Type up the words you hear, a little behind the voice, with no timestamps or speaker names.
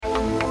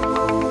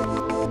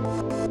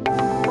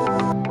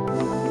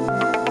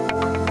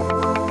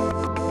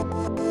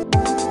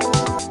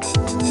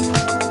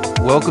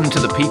Welcome to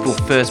the People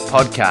First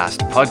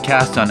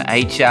podcast on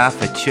HR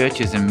for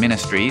churches and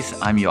ministries.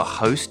 I'm your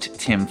host,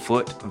 Tim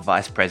Foote,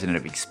 Vice President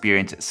of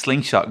Experience at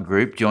Slingshot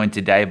Group, joined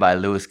today by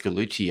Louis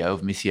Galluccio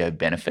of Missio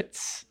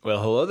Benefits.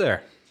 Well, hello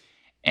there.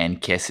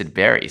 And Kesed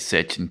Berry,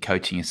 Search and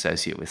Coaching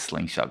Associate with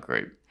Slingshot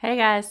Group. Hey,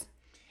 guys.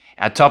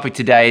 Our topic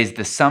today is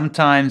the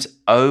sometimes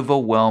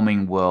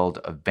overwhelming world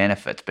of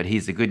benefits. But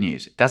here's the good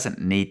news. It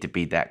doesn't need to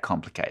be that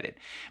complicated.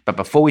 But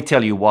before we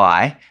tell you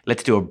why,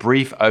 let's do a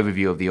brief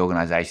overview of the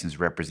organizations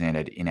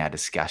represented in our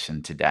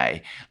discussion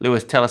today.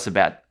 Louis, tell us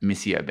about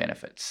Missio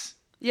Benefits.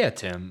 Yeah,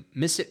 Tim.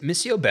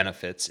 Missio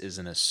Benefits is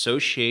an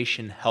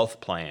association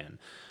health plan.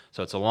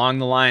 So it's along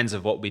the lines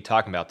of what we'll be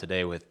talking about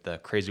today with the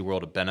crazy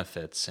world of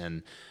benefits.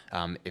 And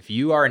if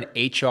you are an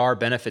HR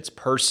benefits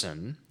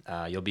person,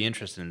 you'll be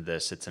interested in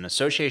this. It's an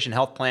association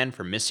health plan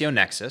for Missio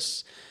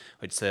Nexus.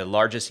 It's the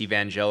largest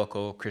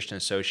evangelical Christian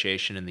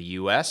association in the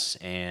U.S.,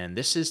 and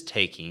this is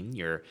taking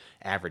your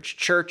average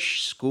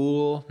church,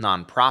 school,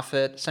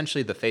 nonprofit,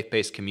 essentially the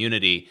faith-based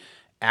community,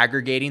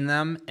 aggregating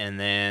them, and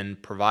then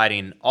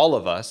providing all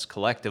of us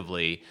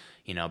collectively,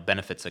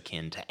 benefits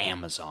akin to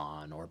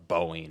Amazon or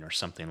Boeing or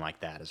something like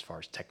that as far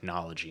as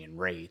technology and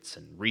rates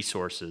and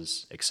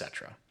resources,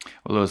 etc.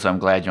 Well, Louis, I'm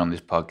glad you're on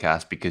this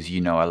podcast because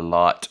you know a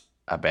lot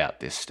about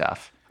this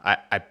stuff.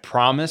 I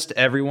promised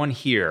everyone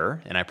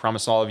here, and I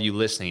promise all of you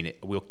listening,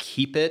 we'll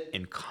keep it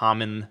in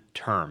common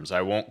terms.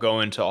 I won't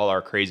go into all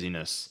our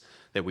craziness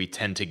that we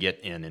tend to get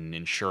in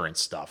insurance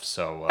stuff.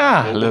 So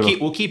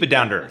we'll keep it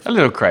down to earth. A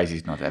little crazy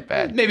is not that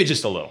bad. Maybe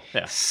just a little,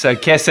 yeah. So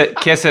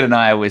Kesed and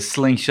I are with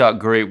Slingshot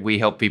Group. We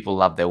help people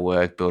love their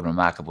work, build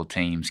remarkable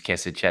teams.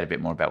 Kesed, chat a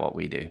bit more about what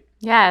we do.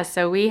 Yeah,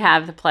 so we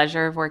have the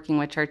pleasure of working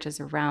with churches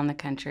around the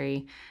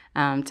country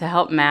to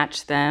help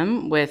match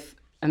them with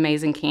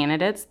amazing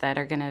candidates that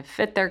are going to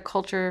fit their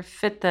culture,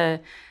 fit the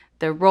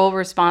role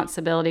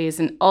responsibilities,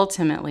 and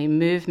ultimately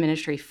move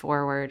ministry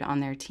forward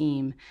on their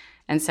team.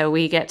 And so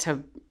we get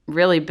to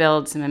really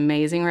build some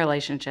amazing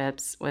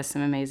relationships with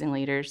some amazing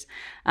leaders.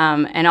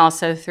 And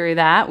also through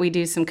that, we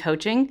do some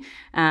coaching.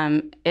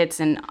 It's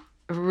a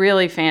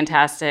really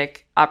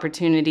fantastic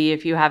opportunity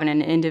if you have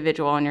an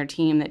individual on your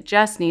team that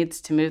just needs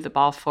to move the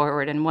ball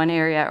forward in one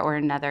area or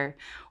another,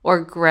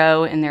 or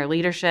grow in their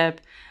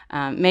leadership,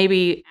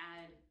 maybe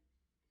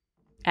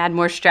add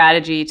more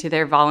strategy to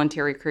their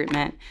volunteer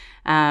recruitment,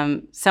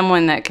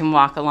 someone that can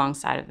walk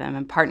alongside of them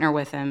and partner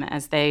with them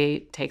as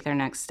they take their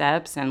next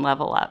steps and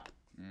level up.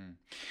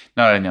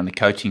 Not only on the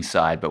coaching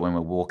side, but when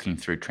we're walking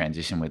through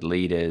transition with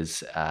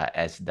leaders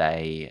as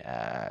they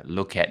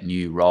look at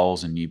new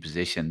roles and new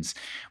positions,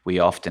 we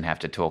often have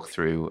to talk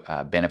through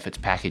benefits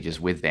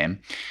packages with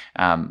them.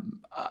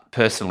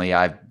 Personally,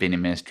 I've been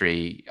in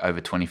ministry over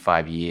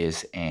 25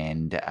 years,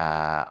 and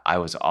I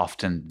was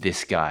often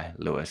this guy,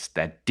 Louis,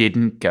 that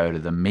didn't go to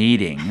the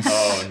meetings.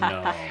 Oh,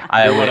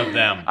 no. You're one of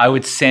them. I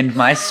would send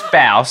my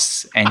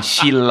spouse, and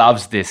she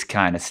loves this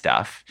kind of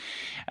stuff.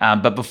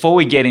 But before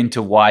we get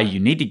into why you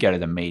need to go to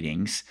the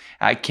meetings,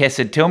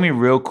 Kesed, tell me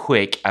real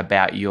quick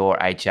about your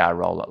HR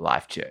role at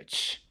Life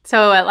Church.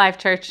 So at Life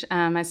Church,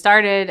 I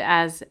started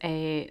as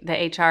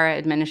the HR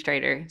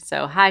administrator.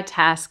 So high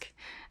task,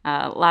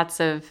 lots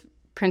of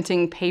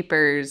printing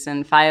papers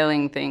and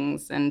filing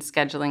things and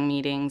scheduling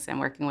meetings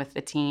and working with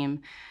the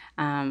team,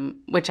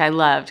 which I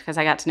loved because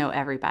I got to know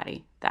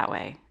everybody that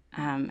way.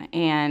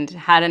 And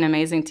had an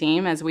amazing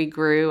team as we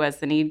grew, as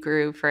the need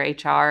grew for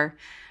HR.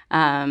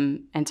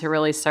 And to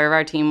really serve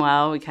our team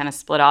well, we kind of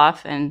split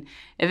off and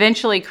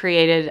eventually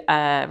created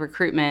a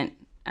recruitment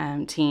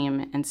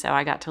team. And so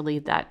I got to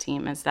lead that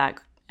team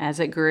as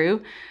it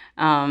grew.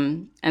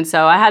 And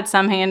so I had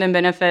some hand in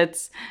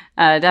benefits,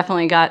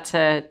 definitely got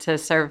to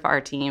serve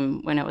our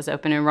team when it was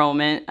open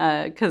enrollment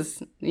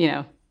because,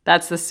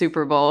 that's the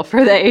Super Bowl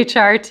for the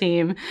HR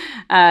team.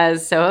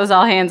 So it was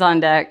all hands on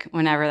deck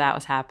whenever that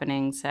was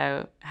happening.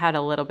 So had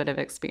a little bit of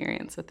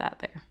experience with that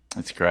there.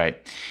 That's great.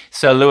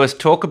 So Louis,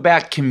 talk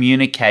about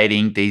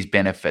communicating these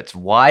benefits.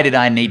 Why did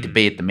I need to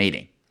be at the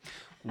meeting?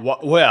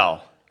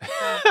 Well,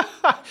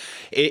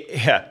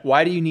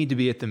 why do you need to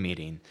be at the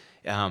meeting?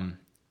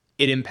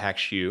 It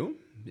impacts you,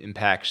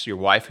 impacts your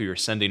wife who you're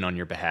sending on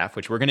your behalf,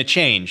 which we're going to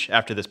change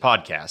after this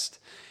podcast,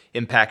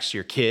 impacts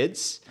your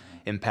kids,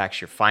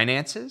 impacts your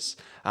finances,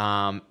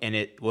 and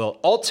it will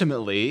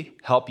ultimately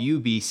help you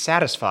be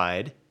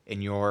satisfied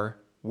in your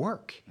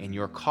work, in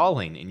your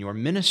calling, in your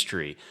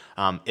ministry.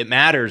 It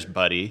matters,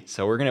 buddy.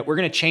 So we're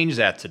gonna change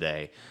that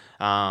today.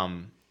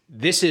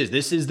 This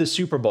is the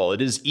Super Bowl.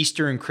 It is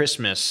Easter and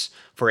Christmas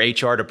for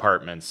HR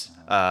departments,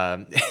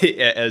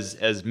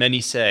 as many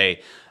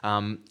say,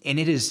 and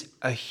it is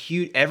a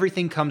huge.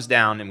 Everything comes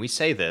down, and we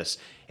say this.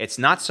 It's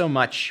not so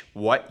much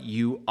what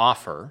you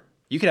offer.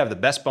 You could have the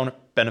best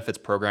benefits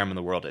program in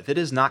the world. If it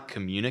is not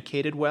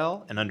communicated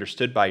well and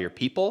understood by your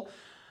people,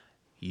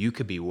 you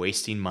could be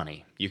wasting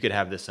money. You could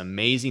have this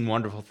amazing,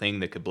 wonderful thing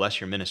that could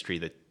bless your ministry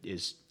that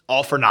is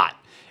all for naught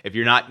if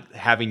you're not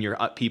having your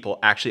people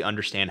actually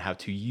understand how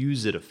to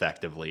use it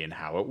effectively and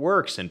how it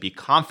works and be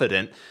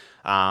confident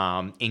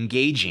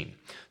engaging.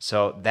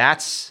 So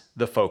that's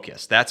the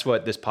focus. That's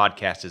what this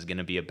podcast is going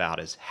to be about,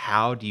 is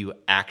how do you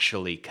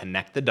actually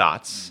connect the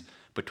dots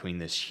between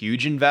this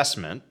huge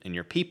investment in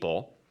your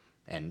people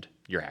and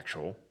your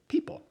actual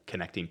people,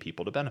 connecting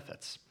people to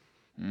benefits.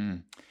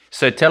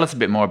 So tell us a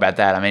bit more about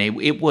that. I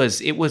mean, it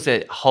was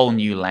a whole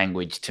new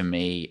language to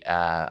me.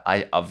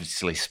 I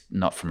obviously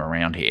not from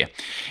around here,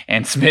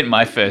 and spent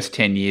my first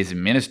 10 years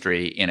in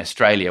ministry in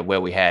Australia, where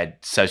we had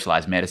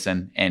socialized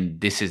medicine, and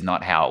this is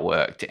not how it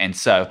worked. And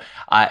so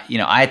I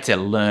had to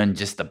learn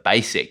just the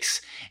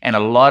basics. And a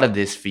lot of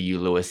this for you,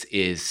 Lewis,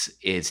 is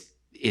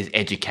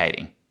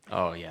educating.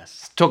 Oh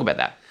yes, talk about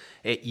that.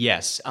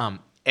 Yes.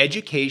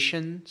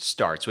 Education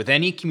starts with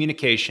any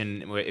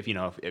communication.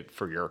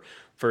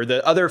 For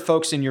the other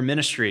folks in your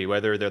ministry,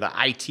 whether they're the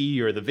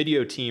IT or the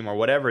video team or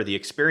whatever, the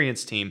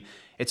experience team,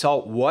 it's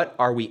all, what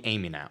are we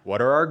aiming at?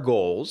 What are our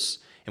goals?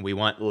 And we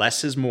want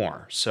less is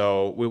more.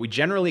 So we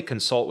generally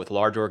consult with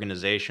large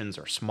organizations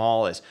or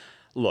small as,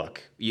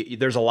 look,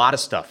 there's a lot of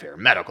stuff here: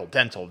 medical,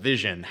 dental,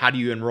 vision. How do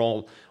you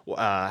enroll?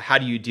 How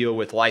do you deal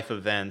with life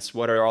events?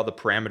 What are all the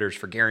parameters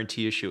for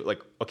guarantee issue?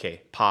 Like,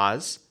 okay,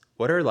 pause.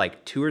 What are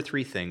like 2 or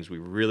 3 things we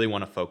really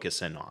want to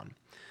focus in on?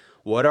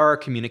 What are our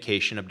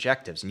communication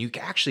objectives? And you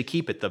can actually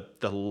keep it,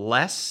 the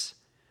less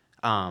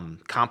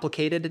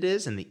complicated it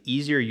is and the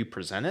easier you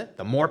present it,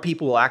 the more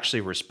people will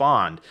actually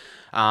respond.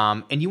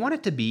 And you want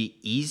it to be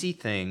easy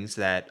things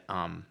that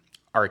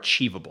are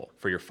achievable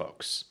for your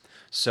folks.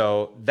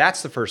 So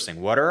that's the first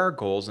thing. What are our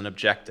goals and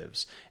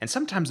objectives? And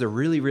sometimes they're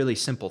really, really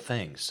simple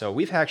things. So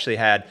we've actually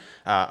had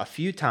a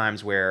few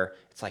times where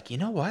it's like, you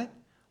know what?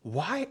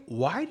 Why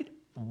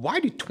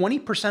do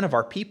 20% of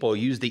our people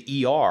use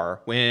the ER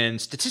when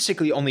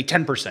statistically only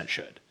 10%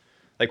 should?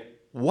 Like,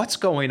 what's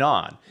going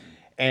on?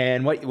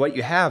 And what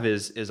you have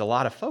is a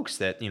lot of folks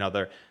that,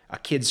 they're a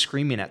kid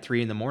screaming at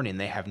 3 a.m.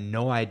 They have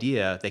no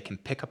idea they can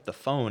pick up the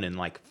phone and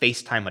like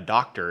FaceTime a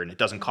doctor, and it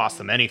doesn't cost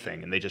them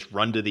anything. And they just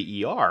run to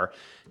the ER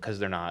because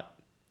they're not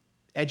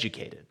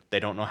educated. They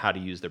don't know how to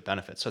use their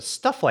benefits. So it's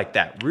stuff like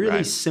that,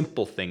 really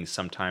simple things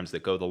sometimes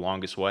that go the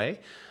longest way,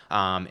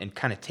 and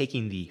kind of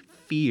taking the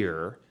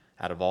fear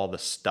out of all the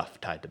stuff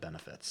tied to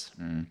benefits.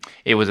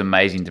 It was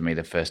amazing to me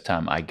the first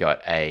time I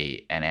got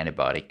an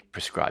antibiotic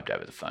prescribed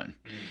over the phone.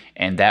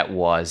 And that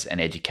was an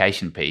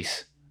education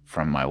piece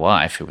from my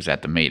wife, who was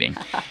at the meeting.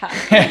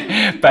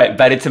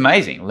 but it's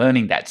amazing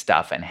learning that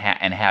stuff and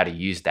how to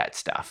use that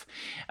stuff.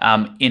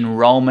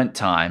 Enrollment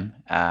time,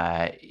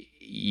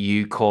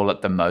 you call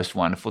it the most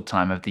wonderful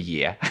time of the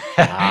year.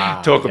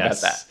 Talk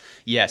about that.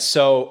 Yes,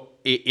 so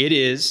it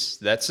is.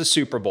 That's the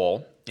Super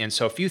Bowl. And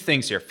so a few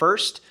things here.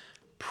 First,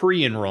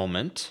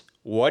 pre-enrollment.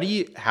 How do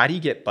you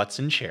get butts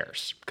in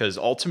chairs? Because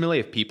ultimately,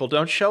 if people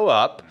don't show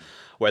up,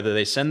 whether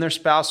they send their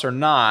spouse or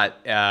not,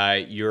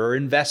 your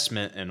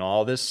investment in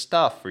all this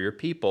stuff for your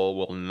people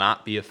will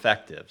not be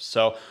effective.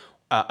 So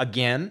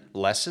again,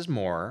 less is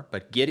more,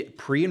 but get it,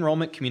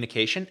 pre-enrollment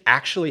communication.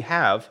 Actually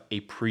have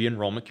a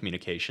pre-enrollment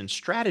communication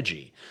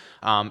strategy.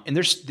 And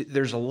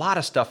there's a lot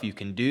of stuff you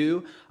can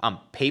do.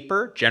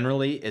 Paper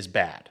generally is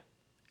bad.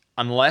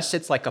 Unless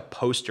it's like a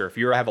poster. If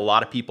you have a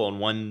lot of people in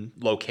one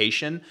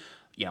location,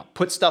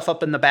 put stuff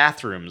up in the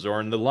bathrooms or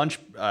in the lunch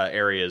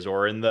areas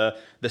or in the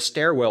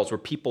stairwells where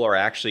people are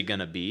actually going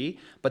to be.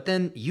 But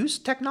then use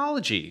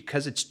technology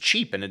because it's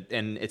cheap and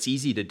it's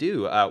easy to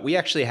do. We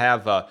actually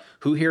have,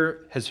 who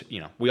here has,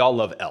 we all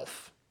love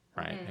Elf,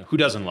 right? Who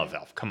doesn't love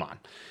Elf? Come on.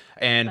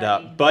 And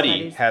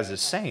Buddy has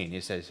this saying. He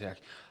says,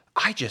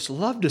 I just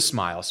love to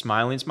smile.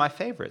 Smiling's my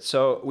favorite.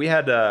 So we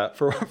had,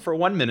 for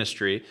one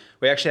ministry,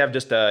 we actually have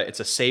it's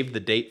a save the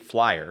date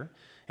flyer.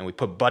 And we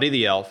put Buddy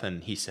the Elf,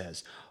 and he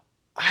says,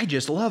 I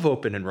just love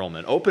open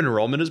enrollment. Open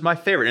enrollment is my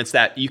favorite. And it's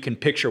that you can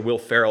picture Will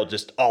Ferrell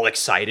just all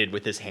excited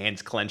with his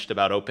hands clenched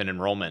about open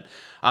enrollment.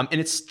 And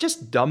it's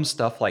just dumb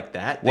stuff like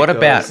that. What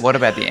about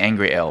the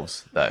angry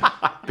elves, though?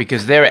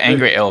 Because there are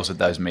angry elves at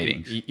those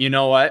meetings. You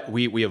know what?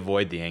 We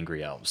avoid the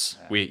angry elves.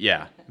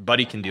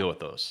 Buddy can deal with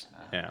those.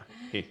 Yeah.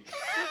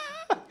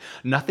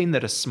 Nothing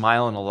that a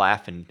smile and a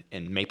laugh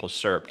and maple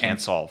syrup can't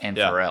solve. And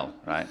Pharrell,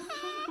 right?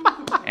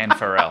 And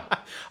Pharrell.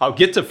 I'll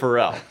get to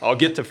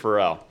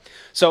Pharrell.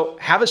 So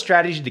have a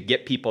strategy to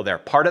get people there.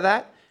 Part of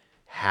that,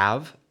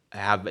 have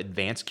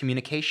advanced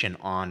communication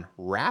on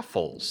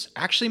raffles.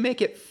 Actually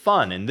make it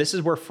fun. And this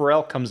is where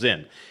Pharrell comes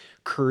in.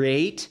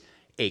 Create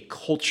a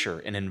culture,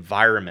 an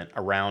environment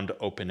around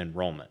open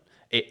enrollment.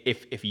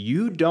 If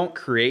you don't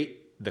create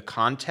the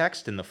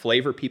context and the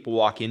flavor people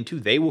walk into,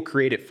 they will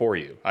create it for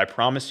you. I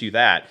promise you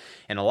that.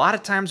 And a lot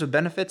of times with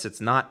benefits,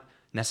 it's not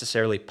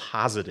necessarily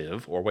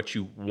positive or what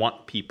you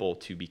want people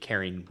to be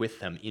carrying with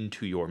them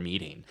into your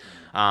meeting.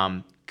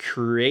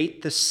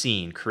 Create the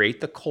scene, create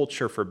the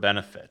culture for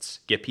benefits,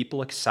 get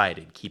people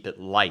excited, keep it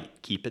light,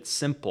 keep it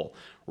simple,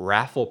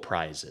 raffle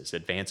prizes,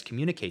 advance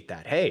communicate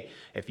that. Hey,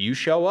 if you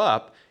show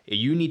up,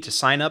 you need to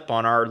sign up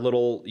on our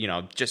little,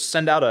 just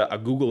send out a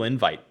Google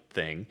invite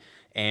thing.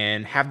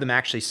 and have them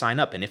actually sign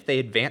up. And if they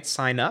advance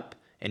sign up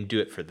and do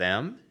it for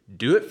them,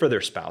 do it for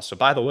their spouse. So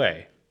by the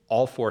way,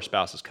 all 4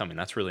 spouses coming.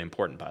 That's really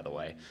important, by the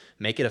way.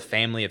 Make it a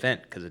family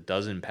event because it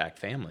does impact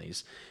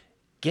families.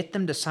 Get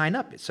them to sign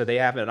up so they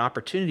have an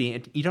opportunity,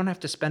 and you don't have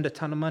to spend a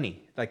ton of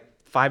money, like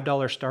 $5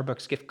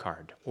 Starbucks gift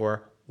card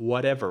or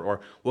whatever,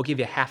 or we'll give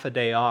you half a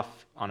day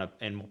off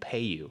and we'll pay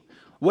you.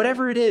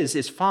 Whatever it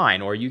is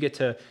fine, or you get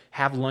to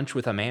have lunch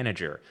with a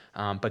manager.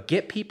 But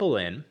get people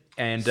in,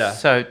 and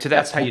that's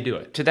how you do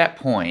it. To that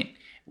point,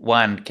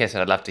 one, Kes,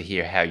 I'd love to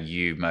hear how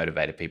you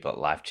motivated people at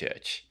Life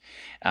Church.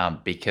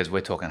 Because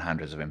we're talking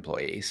hundreds of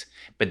employees.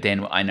 But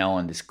then I know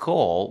on this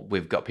call,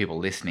 we've got people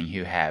listening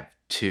who have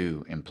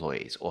 2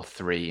 employees or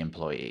 3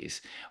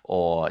 employees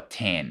or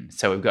 10.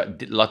 So we've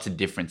got lots of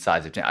different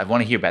sizes of 10. I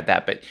want to hear about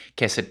that. But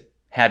Kessa,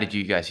 how did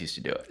you guys used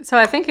to do it? So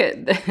I think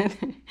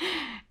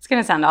it's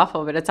going to sound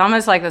awful, but it's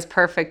almost like this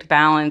perfect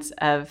balance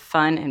of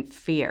fun and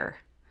fear.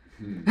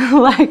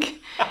 Like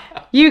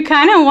you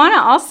kind of want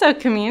to also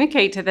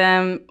communicate to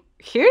them,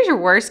 here's your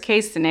worst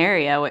case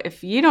scenario.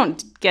 If you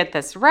don't get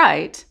this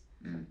right,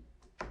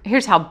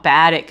 here's how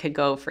bad it could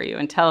go for you,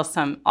 and tell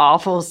some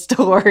awful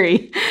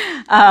story.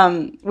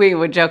 We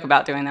would joke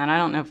about doing that. I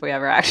don't know if we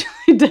ever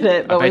actually did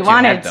it, but we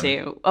wanted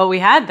to. Oh, we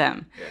had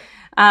them.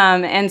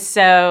 Yeah. And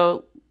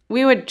so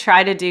we would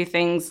try to do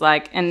things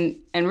like, and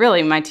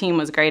really my team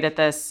was great at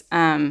this.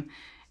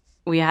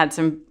 We had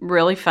some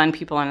really fun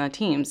people on the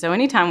team. So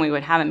anytime we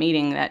would have a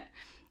meeting that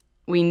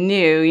we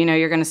knew,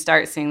 you're going to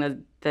start seeing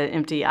the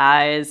empty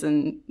eyes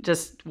and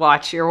just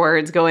watch your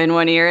words go in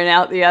one ear and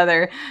out the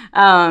other.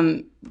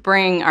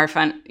 Bring our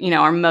fun,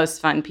 our most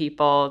fun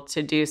people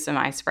to do some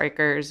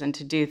icebreakers and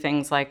to do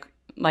things like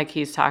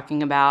he's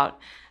talking about,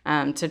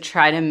 to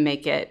try to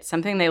make it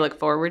something they look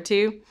forward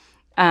to,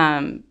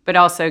 but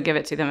also give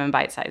it to them in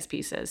bite-sized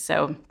pieces.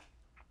 So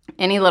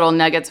any little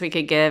nuggets we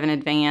could give in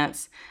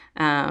advance,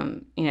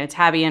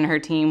 Tabby and her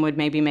team would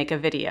maybe make a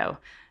video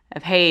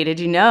of, hey, did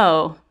you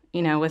know,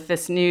 with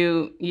this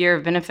new year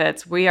of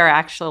benefits, we are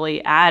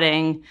actually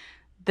adding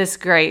this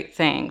great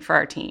thing for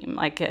our team.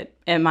 Like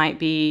it might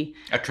be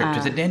a trip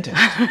to the dentist.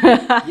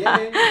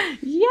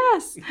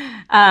 Yes.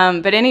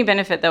 But any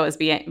benefit that was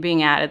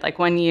being added, like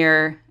one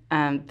year,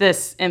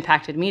 this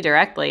impacted me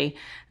directly.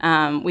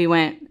 We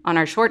went on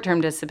our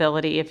short-term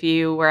disability. If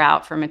you were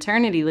out for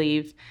maternity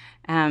leave,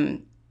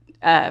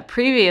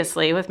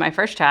 previously with my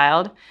first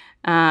child,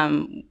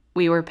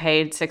 we were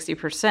paid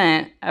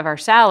 60% of our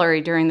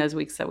salary during those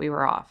weeks that we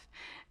were off.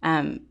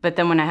 But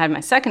then when I had my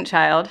second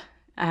child,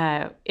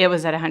 it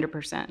was at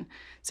 100%.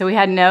 So we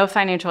had no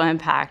financial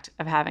impact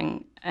of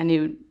having a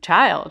new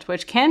child,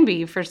 which can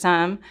be for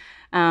some,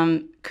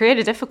 create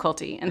a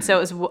difficulty. And so it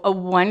was a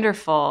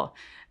wonderful,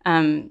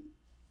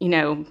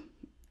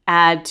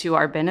 add to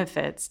our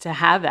benefits to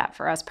have that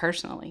for us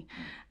personally.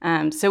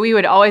 So we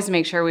would always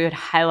make sure we would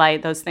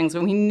highlight those things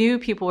when we knew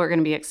people were going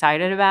to be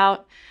excited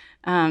about,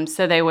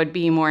 so they would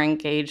be more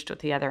engaged with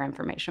the other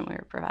information we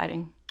were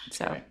providing.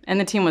 So, and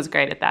the team was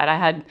great at that. I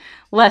had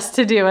less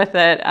to do with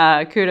it.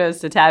 Kudos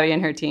to Tabby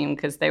and her team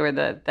because they were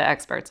the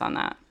experts on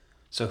that.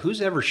 So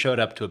who's ever showed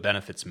up to a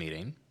benefits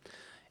meeting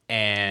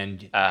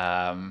and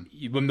Tim,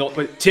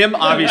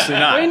 obviously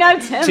not. We know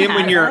Tim. Tim,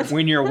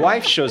 when your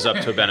wife shows up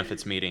to a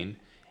benefits meeting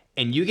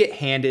and you get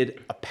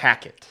handed a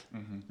packet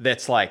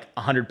that's like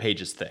 100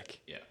 pages thick,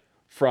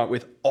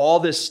 with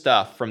all this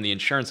stuff from the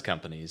insurance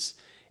companies,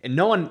 and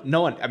no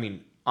one. I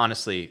mean,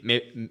 honestly,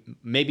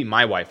 maybe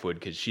my wife would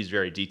because she's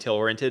very detail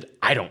oriented.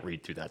 I don't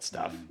read through that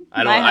stuff.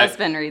 My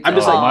husband reads. I'm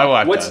just like, my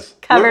wife does.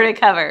 Cover to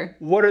cover.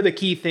 What are the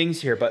key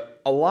things here?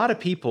 But a lot of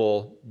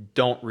people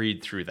don't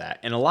read through that,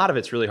 and a lot of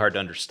it's really hard to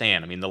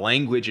understand. I mean, the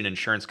language in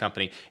insurance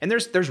company, and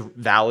there's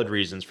valid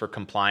reasons for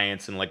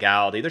compliance and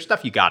legality. There's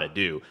stuff you got to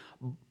do,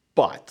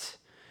 but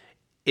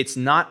it's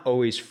not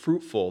always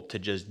fruitful to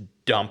just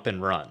dump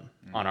and run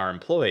on our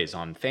employees,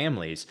 on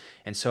families.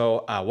 And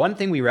so one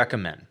thing we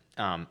recommend,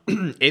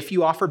 if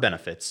you offer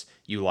benefits,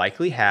 you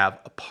likely have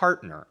a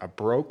partner, a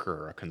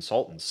broker, a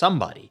consultant,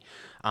 somebody.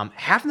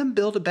 Have them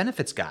build a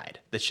benefits guide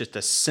that's just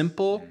a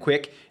simple,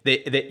 quick,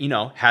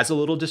 that has a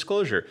little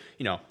disclosure.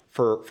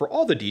 For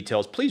all the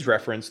details, please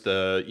reference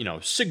the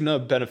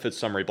Cigna benefits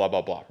summary, blah,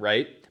 blah, blah,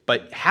 right?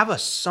 But have a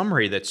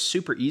summary that's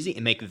super easy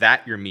and make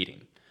that your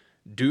meeting.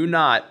 Do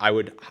not, I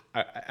would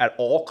at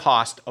all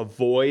cost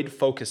avoid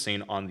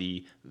focusing on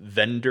the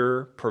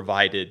vendor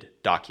provided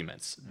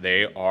documents.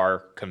 They are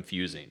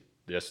confusing.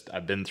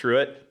 I've been through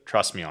it.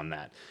 Trust me on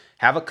that.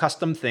 Have a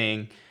custom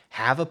thing.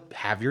 Have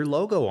your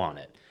logo on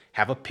it.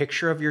 Have a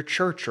picture of your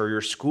church or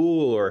your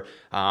school, or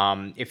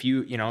if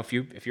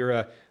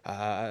you're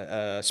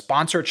a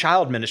sponsor a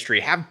child ministry,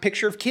 have a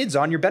picture of kids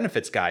on your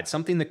benefits guide.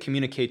 Something that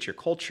communicates your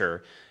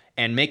culture.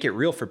 And make it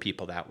real for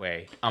people that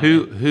way.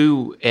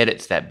 Who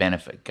edits that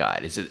benefit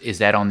guide? Is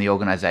that on the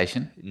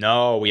organization?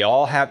 No,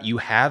 you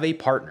have a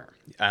partner.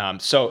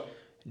 So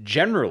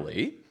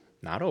generally,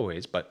 not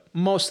always, but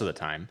most of the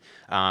time,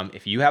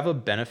 if you have a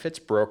benefits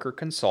broker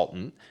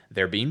consultant,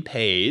 they're being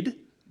paid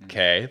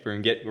Okay, we're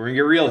gonna get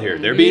real here.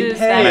 They're being Use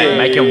that paid. word.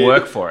 Make them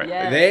work for it.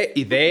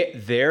 Yes.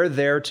 They're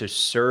there to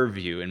serve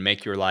you and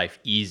make your life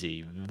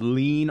easy.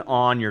 Lean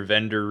on your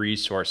vendor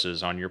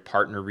resources, on your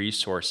partner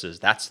resources.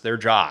 That's their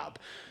job.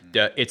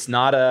 It's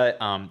not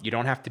you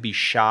don't have to be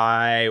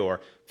shy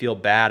or feel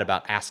bad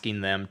about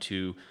asking them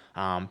to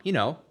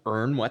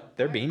earn what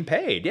they're being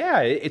paid. Yeah,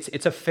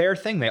 it's a fair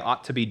thing they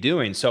ought to be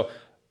doing. So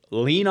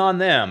lean on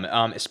them,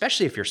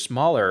 especially if you're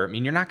smaller. I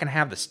mean, you're not going to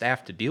have the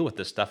staff to deal with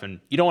this stuff, and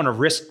you don't want to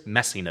risk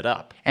messing it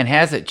up. And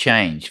how's it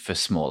changed for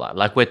smaller?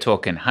 Like we're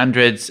talking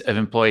hundreds of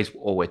employees,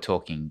 or we're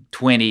talking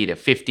 20 to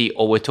 50,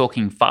 or we're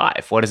talking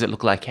 5. What does it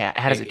look like?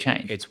 How does it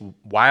change? It's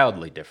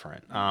wildly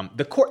different. I'll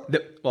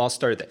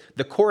start with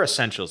the core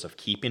essentials of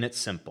keeping it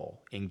simple,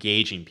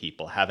 engaging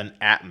people, have an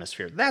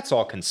atmosphere. That's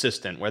all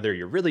consistent, whether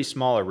you're really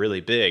small or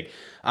really big.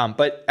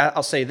 But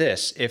I'll say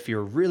this: if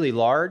you're really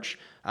large,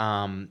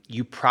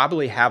 you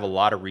probably have a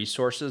lot of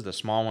resources the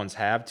small ones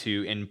have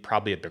and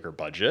probably a bigger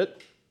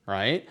budget,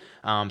 right?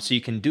 So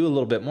you can do a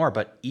little bit more,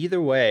 but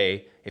either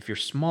way, if you're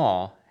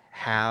small,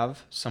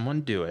 have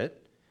someone do it,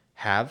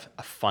 have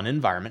a fun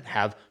environment,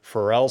 have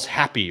Pharrell's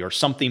Happy or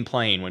something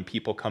playing when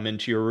people come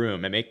into your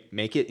room, and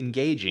make it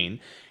engaging,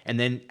 and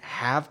then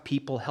have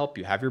people help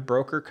you. Have your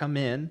broker come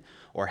in,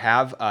 or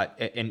have,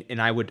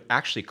 and I would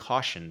actually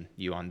caution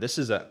you on, this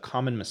is a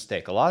common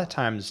mistake. A lot of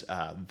times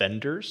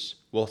vendors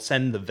will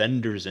send the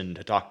vendors in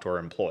to talk to our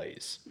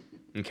employees,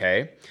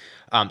 okay?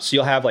 So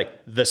you'll have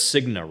like the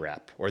Cigna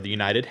rep or the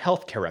United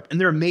Healthcare rep,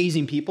 and they're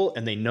amazing people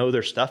and they know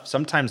their stuff.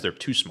 Sometimes they're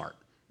too smart,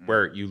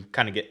 where you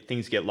kind of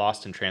get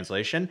lost in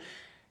translation.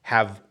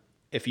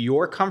 If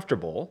you're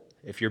comfortable,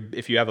 if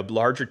you have a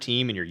larger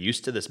team and you're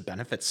used to this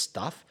benefit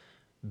stuff,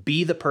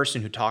 be the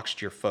person who talks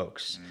to your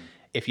folks.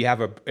 If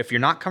you're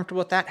not comfortable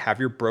with that, have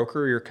your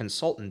broker or your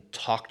consultant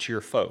talk to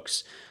your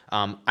folks.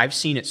 I've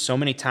seen it so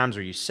many times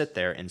where you sit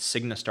there and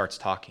Cigna starts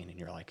talking and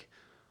you're like,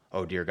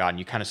 oh dear God, and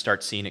you kind of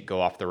start seeing it go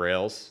off the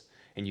rails,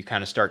 and you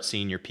kind of start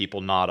seeing your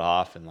people nod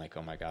off and like,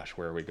 oh my gosh,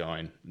 where are we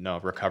going? No,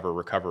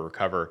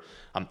 recover.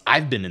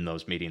 I've been in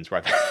those meetings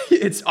where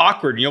it's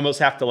awkward. You almost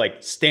have to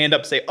like stand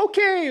up, say,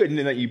 okay, and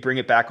then you bring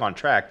it back on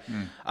track.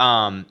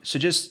 So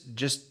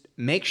just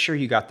make sure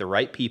you got the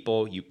right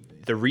people.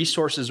 The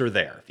resources are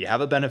there. If you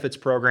have a benefits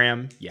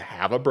program, you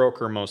have a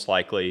broker most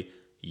likely,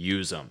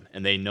 use them.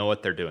 And they know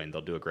what they're doing.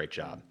 They'll do a great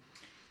job.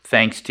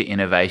 Thanks to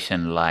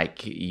innovation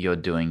like you're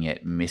doing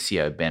at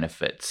Missio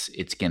Benefits,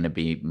 it's going to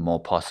be more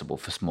possible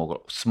for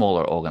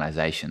smaller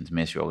organizations,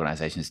 ministry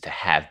organizations, to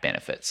have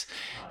benefits.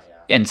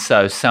 And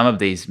so some of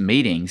these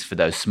meetings for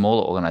those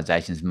smaller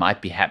organizations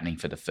might be happening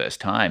for the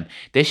first time.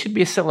 There should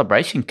be a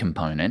celebration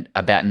component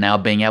about now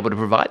being able to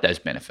provide those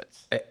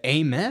benefits.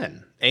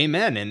 Amen.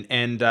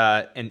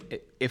 And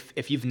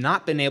if you've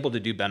not been able to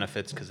do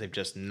benefits because they've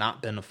just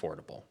not been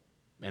affordable,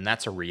 and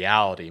that's a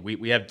reality.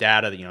 We have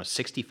data that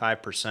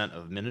 65%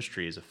 of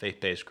ministries of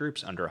faith-based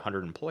groups under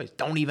 100 employees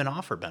don't even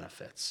offer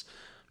benefits.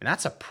 And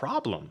that's a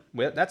problem.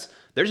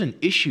 There's an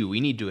issue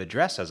we need to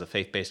address as a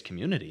faith-based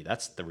community.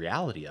 That's the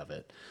reality of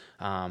it.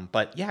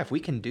 But yeah, if we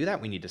can do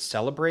that, we need to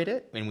celebrate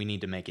it and we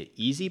need to make it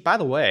easy. By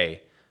the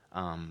way,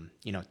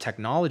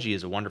 technology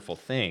is a wonderful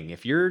thing.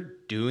 If you're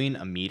doing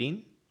a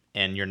meeting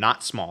and you're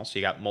not small, so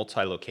you got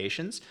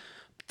multi-locations,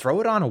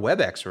 throw it on a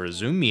WebEx or a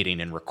Zoom meeting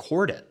and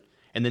record it.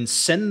 And then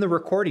send the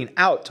recording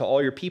out to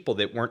all your people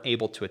that weren't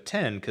able to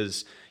attend,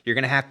 because you're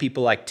going to have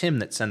people like Tim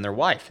that send their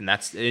wife,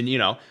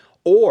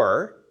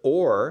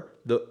 or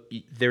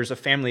there's a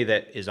family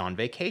that is on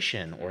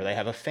vacation, or they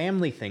have a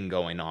family thing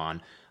going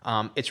on.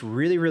 It's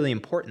really, really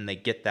important they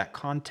get that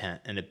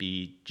content, and it'd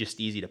be just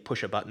easy to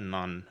push a button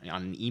on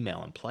an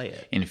email and play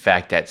it. In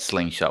fact, at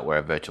Slingshot, we're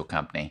a virtual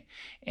company,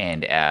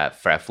 and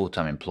for our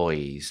full-time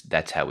employees,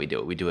 that's how we do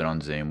it. We do it on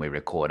Zoom, we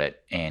record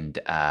it, and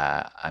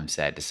I'm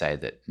sad to say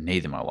that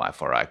neither my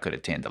wife or I could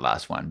attend the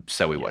last one,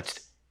 so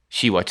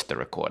she watched the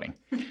recording.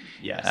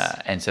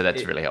 Yes. And so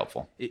that's really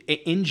helpful.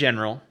 In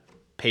general,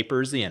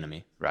 paper is the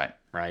enemy.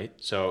 Right.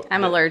 So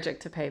I'm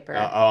allergic to paper.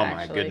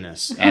 My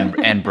goodness.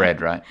 And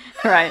bread, right?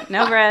 Right.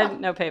 No bread,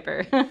 no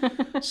paper.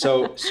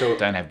 So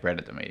don't have bread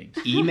at the meetings.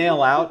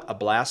 Email out a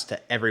blast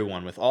to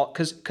everyone with all,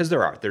 because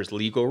there's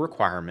legal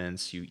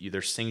requirements.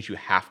 There's things you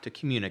have to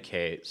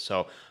communicate.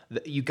 So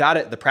you got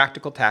it. The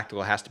practical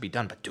tactical has to be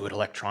done, but do it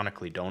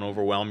electronically. Don't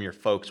overwhelm your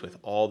folks with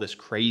all this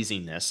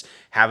craziness.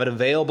 Have it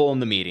available in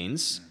the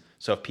meetings.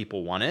 So if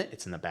people want it,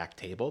 it's in the back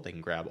table. They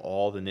can grab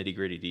all the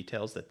nitty-gritty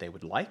details that they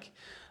would like.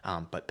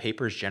 But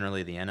paper is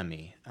generally the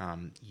enemy.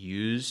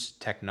 Use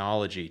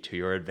technology to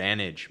your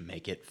advantage.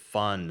 Make it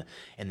fun.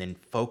 And then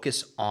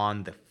focus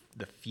on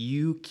the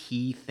few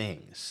key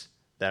things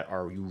that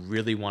you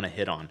really want to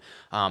hit on.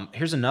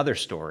 Here's another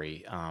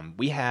story.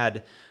 We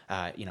had,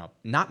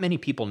 not many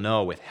people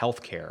know with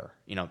healthcare,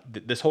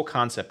 this whole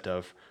concept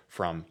of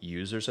from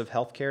users of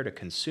healthcare to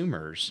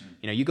consumers.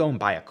 You go and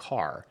buy a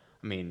car.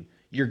 I mean,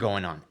 you're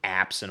going on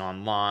apps and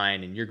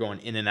online, and you're going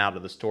in and out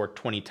of the store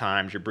 20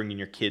 times. You're bringing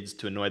your kids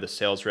to annoy the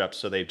sales reps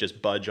so they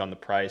just budge on the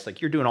price. Like,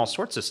 you're doing all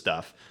sorts of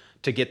stuff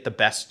to get the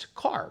best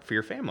car for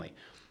your family.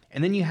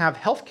 And then you have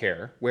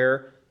healthcare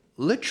where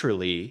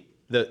literally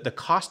the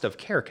cost of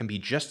care can be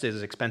just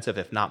as expensive,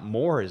 if not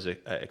more as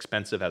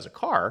expensive as a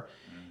car.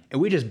 And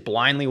we just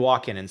blindly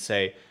walk in and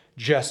say,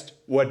 just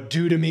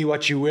do to me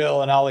what you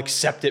will, and I'll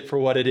accept it for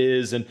what it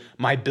is, and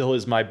my bill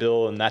is my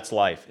bill, and that's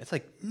life. It's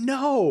like,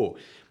 no.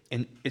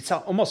 And it's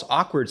almost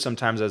awkward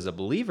sometimes as a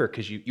believer,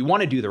 because you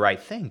want to do the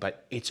right thing,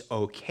 but it's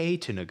okay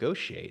to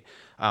negotiate.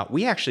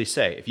 We actually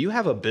say, if you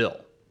have a bill,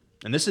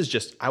 and this is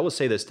just, I will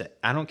say this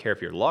I don't care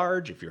if you're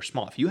large, if you're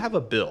small, if you have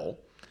a bill,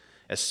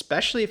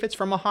 especially if it's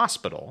from a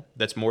hospital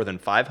that's more than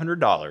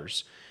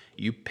 $500,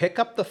 you pick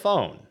up the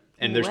phone.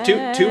 And there's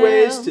two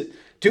ways to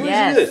do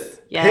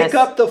this. Yes, pick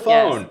up the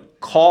phone,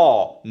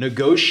 call,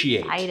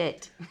 negotiate. Fight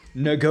it.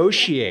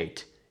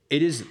 Negotiate.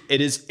 It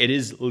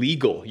is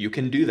legal. You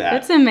can do that.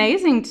 It's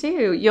amazing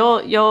too.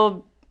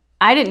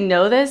 I didn't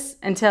know this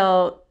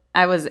until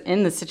I was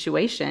in the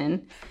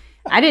situation.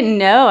 I didn't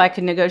know I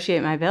could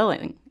negotiate my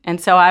billing. And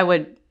so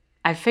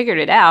I figured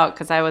it out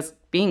because I was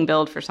being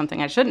billed for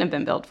something I shouldn't have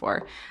been billed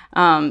for.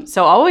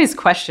 So always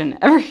question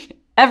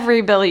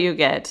every bill you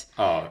get.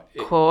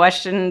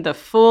 Question the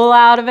fool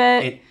out of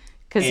it,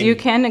 because you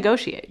can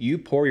negotiate. You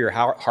pour your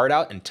heart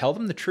out and tell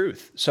them the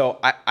truth. So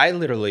I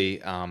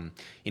literally,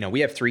 we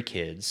have 3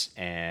 kids,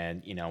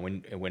 and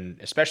when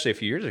especially a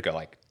few years ago,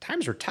 like,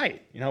 times were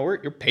tight.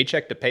 You're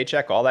paycheck to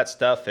paycheck, all that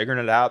stuff, figuring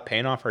it out,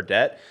 paying off our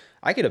debt.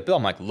 I get a bill.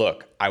 I'm like,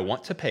 look, I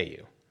want to pay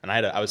you.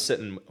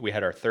 And we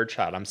had our 3rd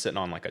child. I'm sitting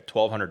on like a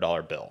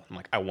 $1,200 bill. I'm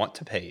like, I want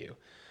to pay you,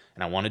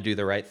 and I want to do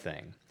the right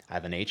thing. I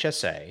have an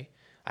HSA.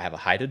 I have a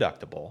high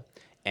deductible,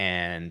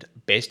 and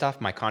based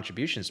off my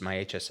contributions to my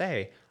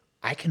HSA,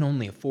 I can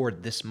only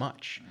afford this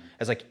much. I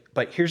was like,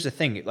 but here's the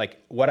thing, like,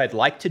 what I'd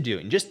like to do,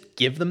 and just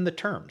give them the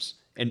terms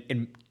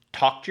and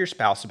talk to your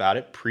spouse about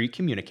it,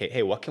 pre-communicate,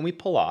 hey, what can we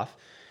pull off?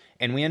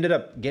 And we ended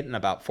up getting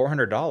about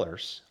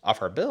 $400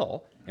 off our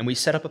bill, and we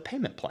set up a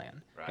payment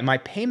plan. Right. And my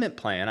payment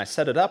plan, I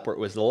set it up where it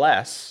was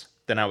less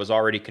than I was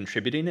already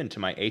contributing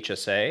into my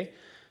HSA.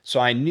 So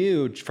I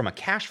knew from a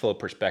cash flow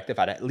perspective,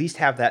 I'd at least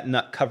have that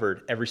nut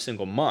covered every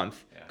single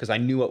month, because I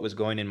knew what was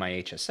going in my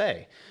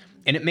HSA.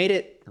 And it made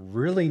it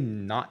really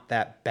not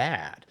that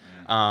bad.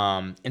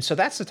 And so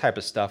that's the type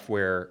of stuff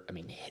where,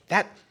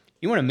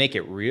 you want to make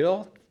it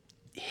real,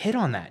 hit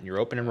on that in your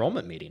open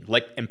enrollment meeting.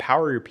 Like,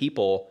 empower your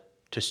people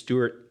to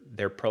steward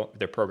their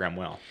program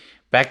well.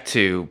 Back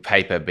to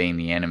paper being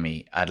the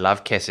enemy, I'd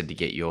love, Kessa, to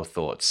get your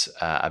thoughts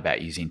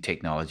about using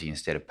technology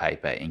instead of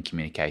paper in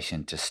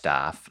communication to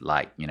staff,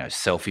 like,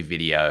 selfie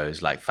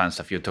videos, like fun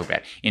stuff you're talking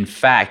about. In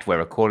fact, we're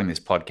recording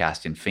this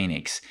podcast in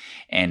Phoenix,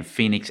 and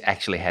Phoenix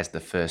actually has the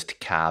first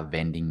car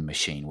vending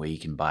machine where you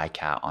can buy a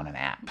car on an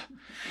app.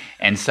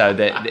 And so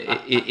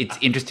it's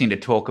interesting to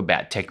talk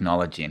about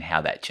technology and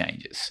how that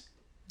changes.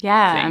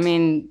 Yeah,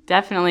 things.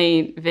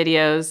 Definitely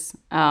videos.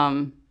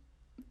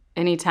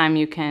 Anytime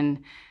you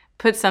can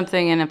put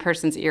something in a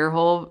person's ear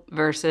hole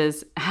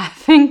versus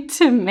having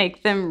to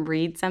make them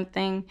read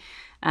something.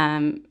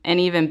 And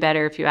even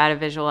better if you add a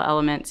visual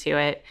element to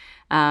it.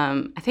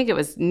 I think it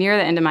was near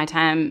the end of my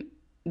time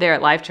there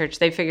at Life Church,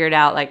 they figured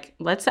out, like,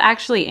 let's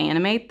actually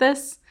animate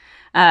this,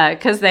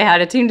 because they had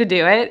a team to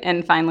do it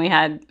and finally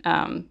had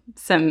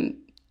some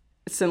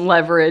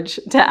leverage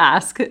to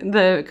ask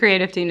the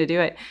creative team to do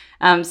it.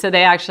 So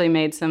they actually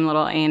made some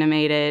little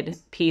animated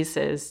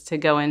pieces to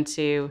go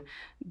into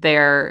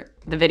the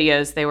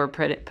videos they were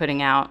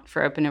putting out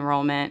for open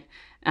enrollment.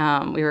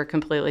 We were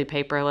completely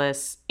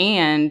paperless,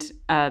 and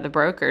the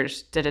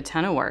brokers did a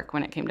ton of work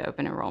when it came to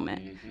open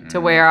enrollment,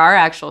 to where our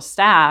actual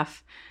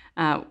staff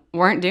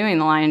weren't doing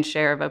the lion's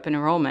share of open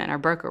enrollment. Our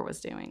broker was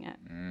doing it.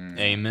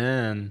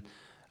 Amen.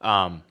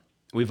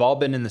 We've all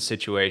been in the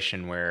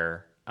situation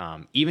where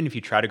even if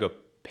you try to go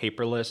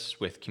paperless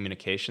with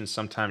communications,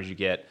 sometimes you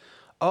get,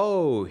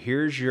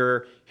 here's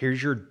your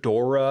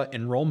DORA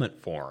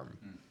enrollment form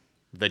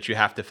that you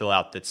have to fill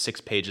out, that's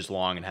 6 pages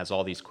long and has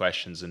all these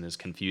questions and is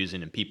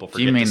confusing, and people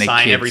forget to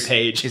sign every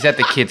page. Is that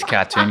the kids'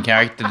 cartoon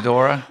character,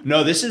 Dora?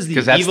 No, this is the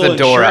because that's the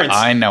Dora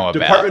I know about.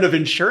 Department of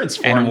Insurance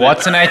form. And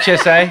what's an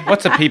HSA?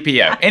 What's a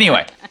PPO?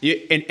 Anyway.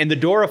 In the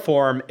DORA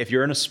form, if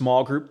you're in a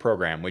small group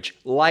program, which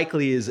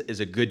likely is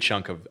a good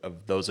chunk of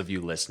those of you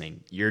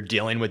listening, you're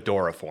dealing with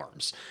DORA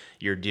forms.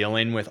 You're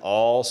dealing with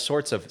all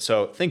sorts of,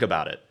 so think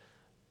about it.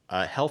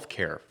 A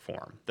healthcare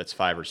form that's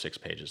 5 or 6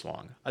 pages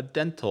long. A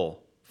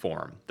dental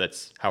form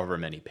that's however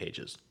many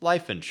pages.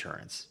 Life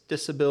insurance,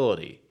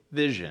 disability,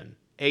 vision,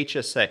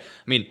 HSA.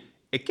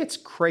 It gets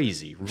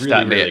crazy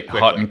really quickly.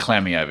 Hot and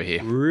clammy over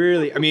here.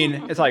 Really,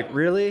 it's like,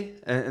 really?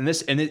 And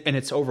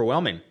it's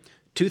overwhelming.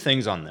 2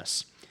 things on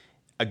this.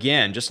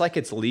 Again, just like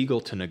it's legal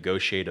to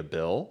negotiate a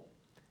bill,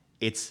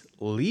 it's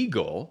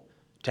legal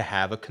to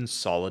have a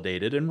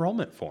consolidated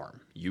enrollment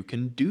form. You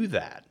can do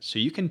that. So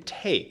you can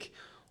take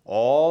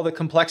all the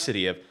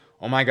complexity of,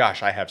 oh my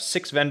gosh, I have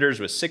 6 vendors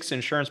with 6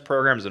 insurance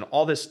programs and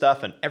all this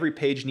stuff, and every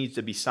page needs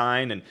to be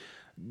signed, and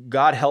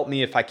God help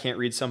me if I can't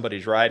read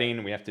somebody's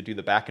writing, we have to do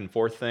the back and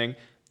forth thing.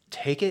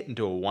 Take it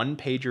into a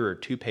 1-pager or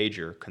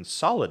 2-pager,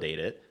 consolidate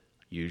it.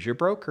 use your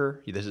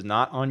broker. This is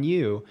not on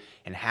you.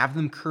 And have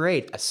them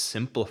create a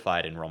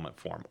simplified enrollment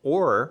form.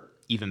 Or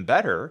even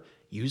better,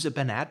 use a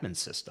Ben admin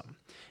system.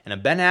 And a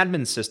Ben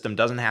admin system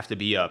doesn't have to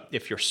be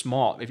if you're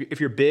small, if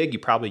you're big, you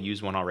probably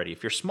use one already.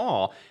 If you're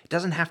small, it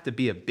doesn't have to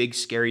be a big,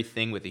 scary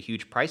thing with a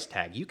huge price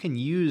tag. You can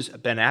use a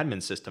Ben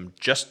admin system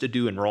just to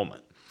do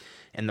enrollment.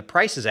 And the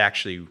price is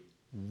actually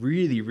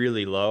really,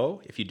 really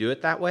low if you do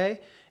it that way.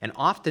 And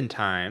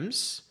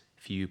oftentimes,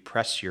 if you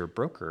press your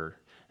broker,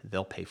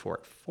 they'll pay for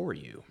it for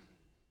you.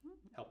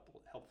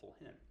 Helpful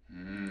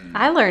hint.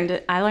 I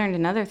learned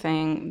another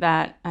thing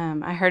that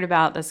I heard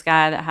about this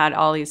guy that had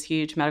all these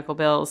huge medical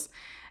bills,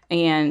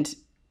 and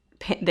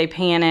they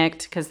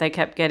panicked because they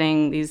kept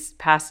getting these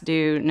past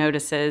due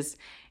notices,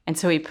 and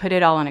so he put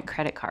it all on a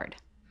credit card.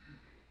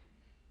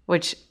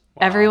 Which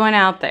everyone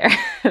out there,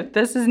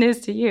 this is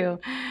news to you.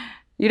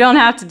 You don't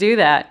have to do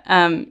that.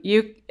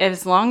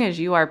 As long as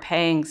you are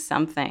paying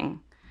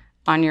something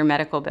on your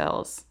medical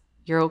bills,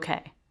 you're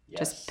okay. Yes.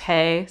 Just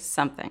pay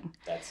something.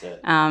 That's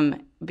it.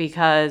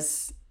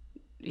 Because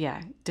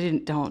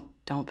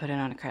don't put it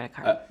on a credit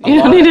card. You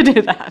don't need to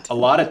do that. A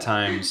lot of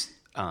times,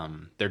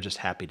 they're just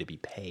happy to be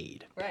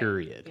paid. Right.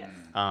 Period. Yes.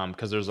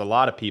 Because there's a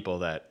lot of people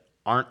that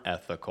aren't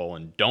ethical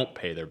and don't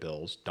pay their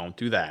bills. Don't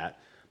do that.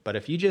 But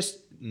if you just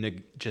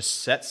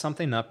set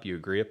something up you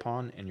agree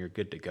upon, and you're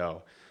good to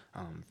go,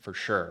 for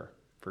sure.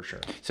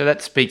 So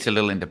that speaks a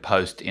little into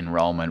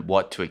post-enrollment,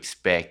 what to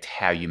expect,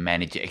 how you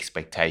manage your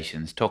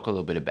expectations. Talk a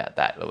little bit about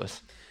that,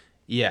 Lewis.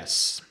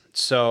 Yes.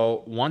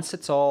 So once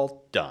it's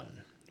all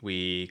done,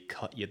 you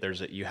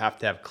have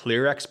to have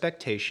clear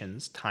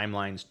expectations,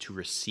 timelines to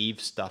receive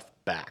stuff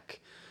back.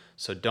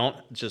 So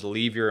don't just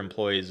leave your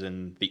employees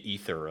in the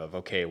ether of,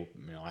 okay,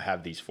 I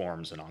have these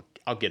forms and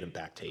I'll get them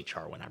back to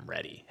HR when I'm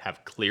ready.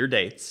 Have clear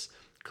dates,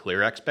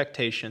 clear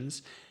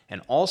expectations,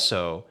 and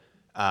also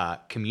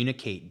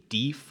communicate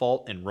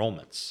default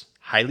enrollments.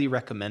 Highly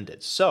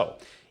recommended. So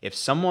if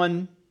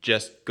someone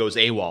just goes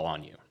AWOL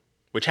on you,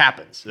 which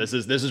happens, this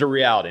is a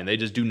reality, and they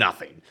just do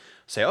nothing,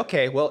 say,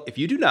 okay, well, if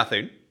you do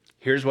nothing,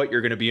 here's what you're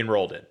going to be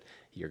enrolled in.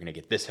 You're going to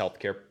get this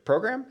healthcare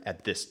program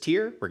at this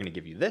tier. We're going to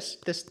give you this.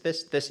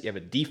 You have a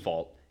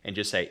default, and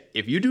just say,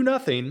 if you do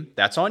nothing,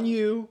 that's on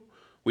you.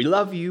 We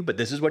love you, but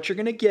this is what you're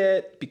going to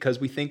get because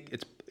we think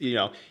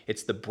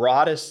it's the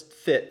broadest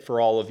fit for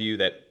all of you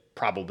that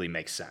probably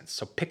makes sense.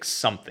 So pick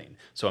something.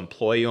 So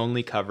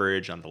employee-only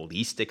coverage on the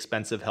least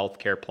expensive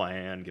healthcare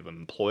plan, give them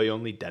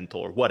employee-only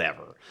dental or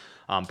whatever.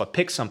 But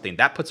pick something.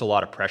 That puts a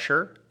lot of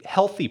pressure,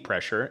 healthy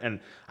pressure.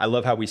 And I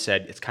love how we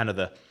said it's kind of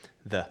the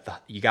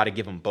you got to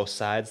give them both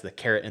sides, the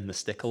carrot and the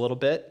stick a little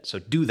bit. So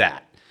do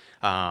that.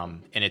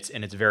 And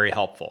it's very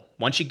helpful.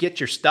 Once you get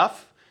your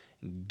stuff,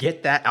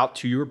 get that out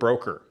to your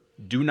broker.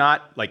 Do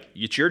not,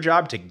 it's your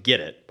job to get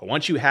it. But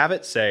once you have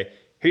it, say,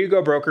 here you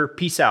go, broker.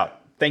 Peace out.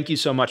 Thank you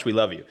so much. We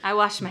love you. I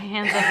wash my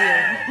hands of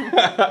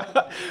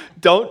you.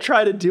 Don't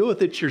try to deal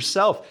with it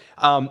yourself.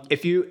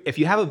 If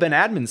you have a Ben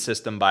admin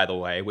system, by the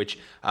way, which,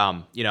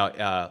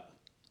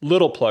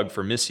 little plug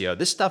for Missio,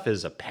 this stuff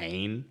is a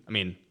pain. I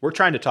mean, we're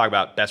trying to talk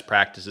about best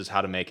practices, how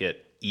to make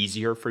it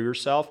easier for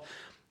yourself.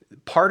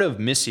 Part of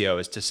Missio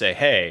is to say,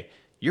 hey,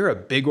 you're a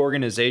big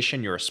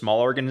organization, you're a small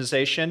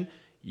organization,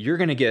 you're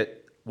going to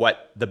get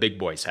what the big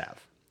boys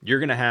have. You're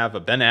going to have a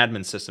Ben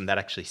admin system that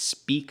actually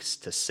speaks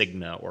to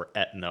Cigna or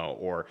Aetna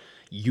or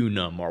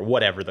Unum or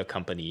whatever the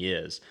company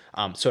is.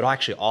 So it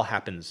actually all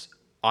happens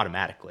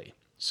automatically.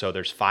 So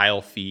there's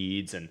file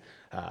feeds, and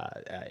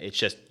it's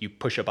just you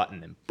push a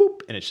button and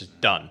boop, and it's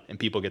just done, and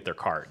people get their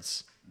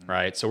cards,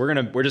 right? So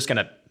we're just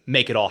gonna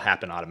make it all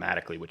happen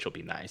automatically, which will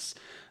be nice.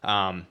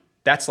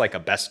 That's like a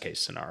best case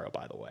scenario,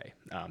 by the way.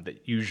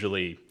 That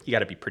usually you got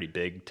to be pretty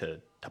big to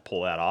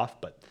pull that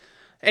off. But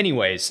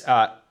anyways.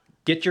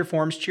 Get your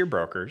forms to your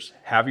brokers.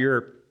 Have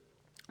your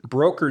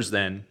brokers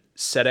then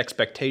set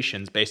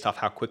expectations based off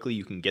how quickly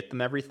you can get them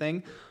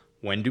everything.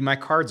 When do my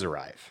cards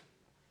arrive?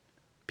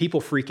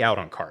 People freak out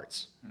on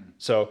cards.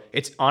 So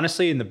it's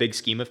honestly, in the big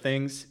scheme of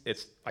things,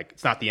 it's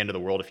not the end of the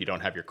world if you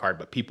don't have your card,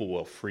 but people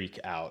will freak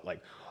out.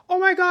 Like, oh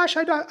my gosh,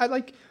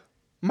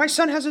 my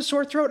son has a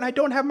sore throat and I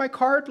don't have my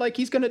card.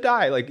 He's going to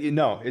die.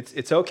 No,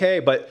 it's okay.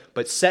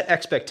 But set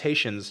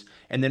expectations,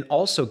 and then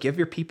also give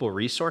your people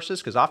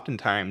resources, because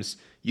oftentimes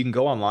you can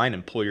go online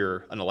and pull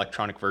an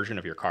electronic version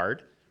of your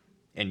card,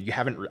 and you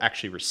haven't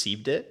actually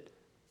received it,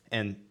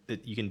 and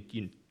you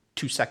can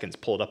 2 seconds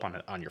pull it up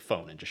on your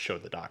phone and just show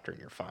the doctor, and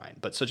you're fine.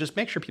 But so just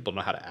make sure people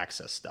know how to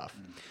access stuff,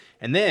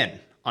 and then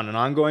on an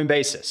ongoing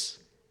basis,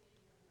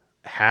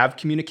 have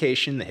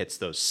communication that hits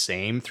those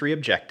same 3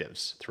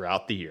 objectives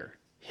throughout the year.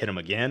 Hit them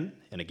again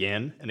and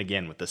again and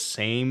again with the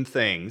same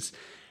things,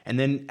 and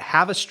then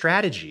have a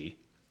strategy,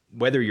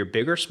 whether you're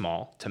big or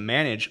small, to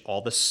manage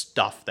all the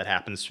stuff that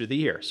happens through the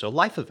year. So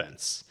life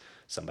events,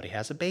 somebody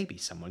has a baby,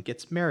 someone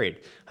gets married,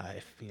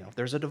 if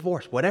there's a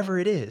divorce, whatever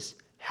it is,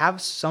 have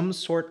some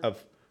sort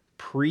of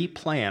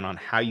pre-plan on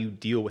how you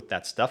deal with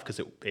that stuff, because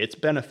its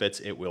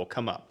benefits, it will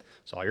come up.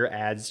 So all your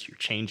ads, your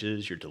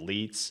changes, your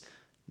deletes,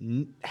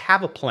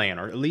 have a plan,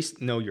 or at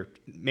least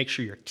make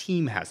sure your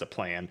team has a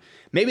plan.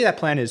 Maybe that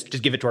plan is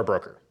just give it to our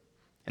broker,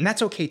 and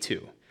that's okay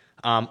too.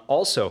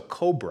 Also,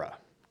 Cobra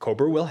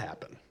will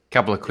happen.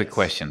 Couple of quick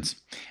questions.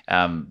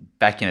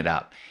 Backing it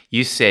up,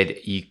 you said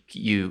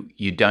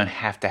you don't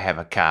have to have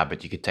a car,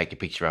 but you could take a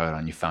picture of it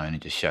on your phone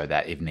and just show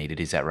that if needed.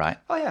 Is that right?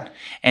 Oh yeah.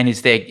 And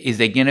is there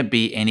going to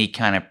be any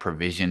kind of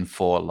provision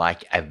for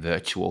like a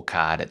virtual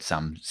card at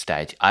some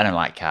stage? I don't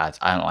like cards.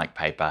 I don't like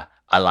paper.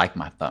 I like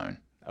my phone.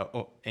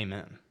 Oh,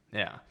 amen.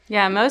 Yeah.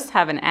 Yeah, most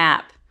have an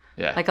app.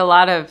 Yeah. Like a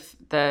lot of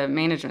the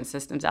management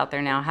systems out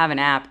there now have an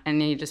app,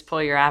 and you just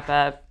pull your app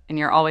up and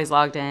you're always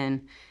logged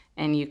in,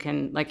 and you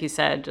can, like you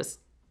said, just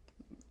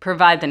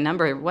provide the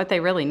number. What they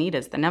really need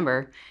is the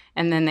number,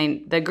 and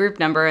then the group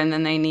number, and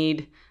then they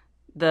need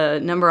the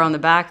number on the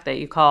back that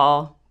you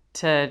call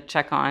to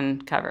check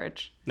on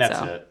coverage.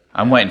 That's it.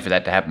 I'm waiting for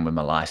that to happen with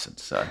my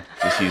license, so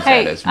just use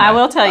Hey, that as my... I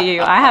will tell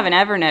you, I have an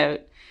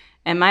Evernote,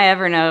 and my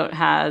Evernote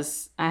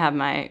I have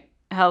my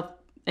health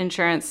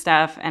insurance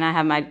stuff, and I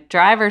have my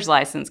driver's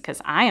license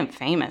because I am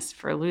famous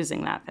for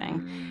losing that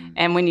thing.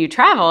 And when you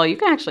travel, you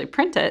can actually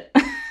print it.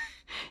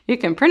 You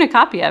can print a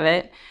copy of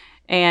it,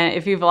 and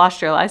if you've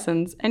lost your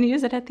license, and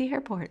use it at the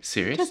airport.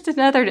 Serious? Just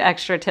another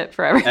extra tip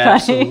for everybody.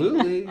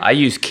 Absolutely. I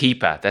use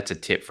Keeper. That's a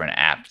tip for an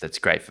app that's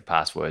great for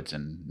passwords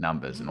and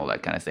numbers and all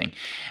that kind of thing.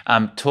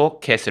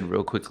 Talk, Kesed,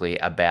 real quickly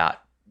about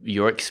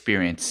your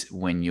experience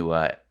when you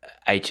were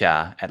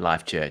HR at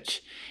Life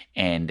Church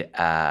and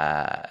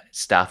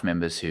staff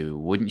members who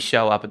wouldn't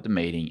show up at the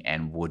meeting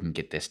and wouldn't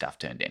get their stuff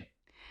turned in.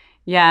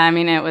 Yeah, I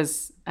mean, it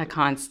was a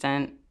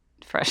constant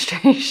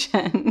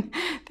frustration.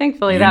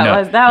 Thankfully, that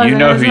wasn't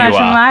as much in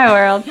my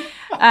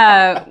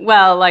world.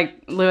 Well,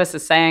 like Lewis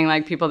is saying,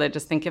 like people that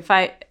just think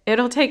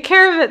it'll take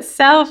care of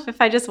itself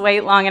if I just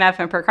wait long enough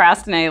and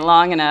procrastinate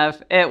long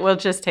enough, it will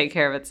just take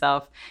care of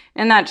itself.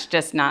 And that's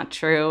just not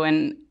true.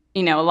 And,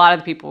 a lot of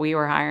the people we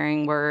were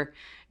hiring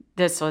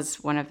this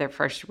was one of their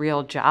first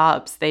real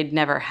jobs. They'd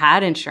never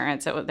had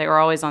insurance. They were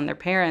always on their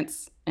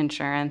parents'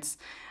 insurance.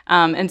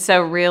 And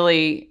so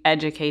really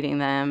educating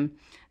them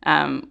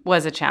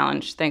was a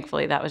challenge.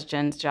 Thankfully, that was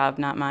Jen's job,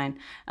 not mine.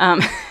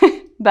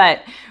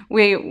 But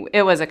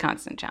it was a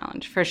constant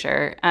challenge for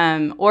sure.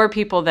 Or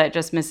people that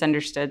just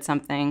misunderstood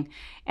something.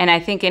 And I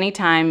think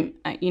anytime,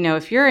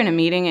 if you're in a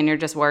meeting and you're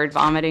just word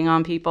vomiting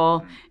on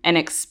people and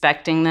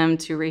expecting them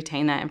to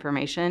retain that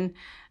information,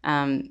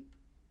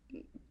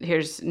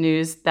 here's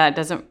news that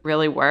doesn't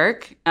really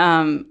work.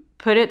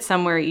 Put it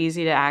somewhere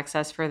easy to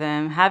access for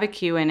them. Have a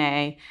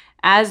Q&A.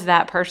 As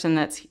that person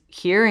that's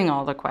hearing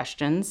all the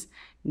questions,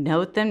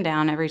 note them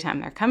down every time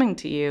they're coming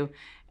to you,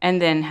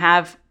 and then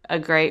have a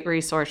great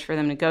resource for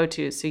them to go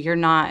to, so you're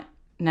not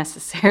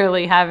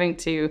necessarily having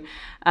to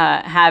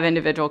have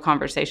individual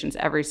conversations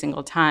every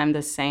single time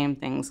the same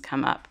things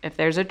come up. If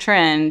there's a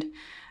trend,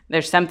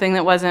 there's something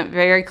that wasn't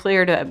very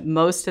clear to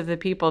most of the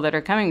people that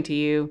are coming to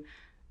you,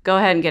 go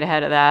ahead and get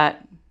ahead of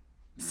that.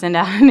 Send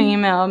out an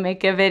email,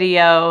 make a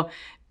video,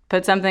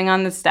 put something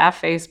on the staff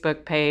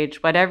Facebook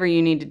page, whatever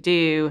you need to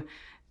do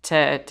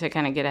to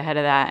kind of get ahead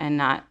of that and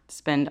not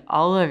spend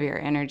all of your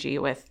energy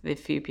with the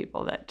few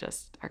people that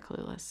just are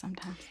clueless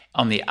sometimes.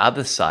 On the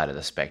other side of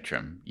the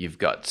spectrum, you've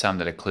got some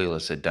that are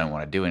clueless that don't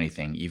want to do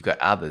anything. You've got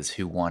others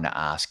who want to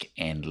ask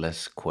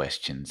endless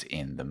questions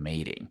in the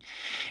meeting.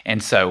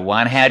 And so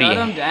one, how do you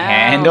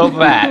handle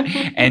that?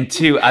 And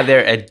two, are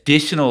there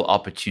additional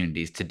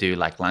opportunities to do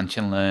like lunch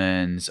and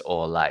learns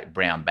or like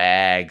brown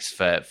bags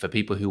for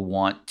people who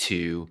want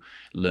to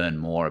learn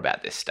more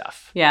about this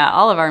stuff? Yeah,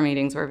 all of our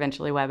meetings were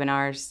eventually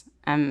webinars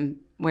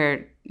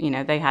where,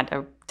 they had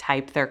to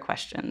type their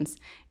questions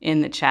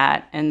in the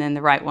chat, and then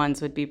the right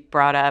ones would be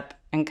brought up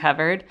and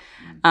covered,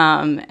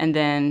 and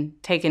then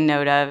taken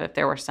note of if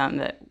there were some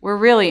that were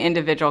really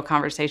individual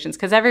conversations,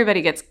 because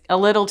everybody gets a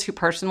little too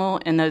personal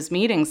in those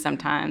meetings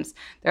sometimes.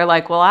 They're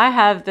like, well, I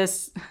have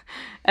this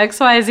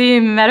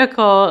XYZ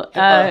medical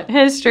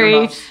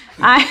history.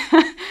 I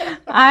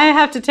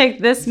have to take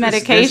this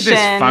medication.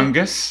 This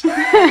fungus?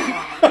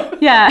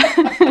 Yeah.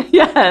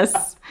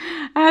 Yes.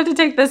 I have to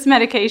take this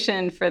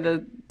medication for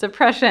the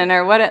depression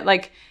or what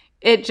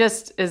it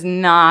just is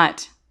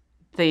not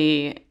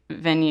the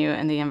venue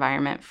and the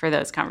environment for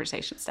those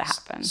conversations to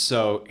happen.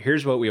 So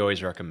here's what we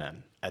always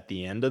recommend at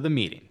the end of the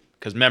meeting,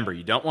 because remember,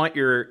 you don't want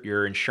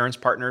your insurance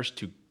partners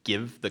to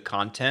give the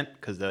content,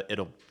 because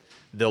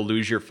they'll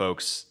lose your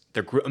folks.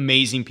 They're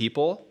amazing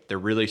people. They're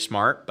really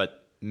smart,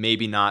 but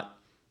maybe not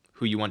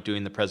who you want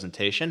doing the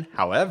presentation.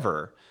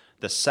 However,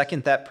 the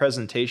second that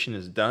presentation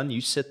is done,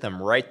 you sit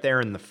them right there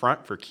in the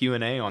front for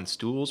Q&A on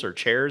stools or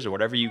chairs or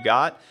whatever you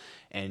got,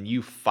 and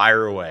you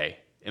fire away.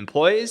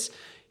 Employees,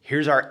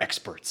 here's our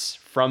experts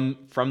from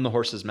the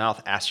horse's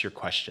mouth. Ask your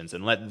questions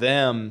and let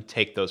them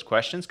take those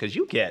questions, because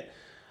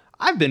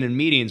I've been in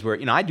meetings where,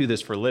 I do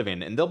this for a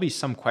living, and there'll be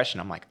some question.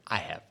 I'm like, I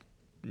have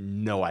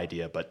no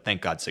idea, but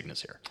thank God Cygnus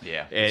here.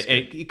 Yeah.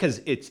 Because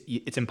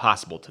it's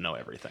impossible to know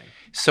everything.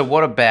 So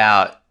what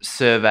about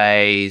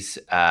surveys,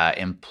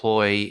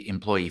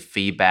 employee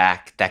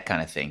feedback, that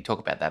kind of thing? Talk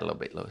about that a little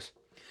bit, Lewis.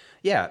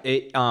 Yeah.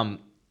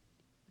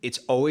 it's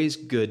always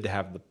good to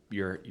have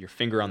your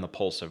finger on the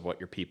pulse of what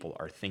your people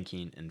are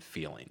thinking and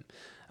feeling.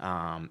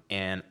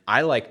 And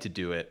I like to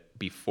do it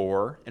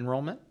before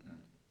enrollment.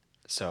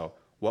 So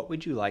what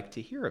would you like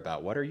to hear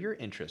about? What are your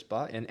interests?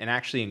 And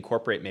actually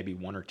incorporate maybe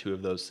one or two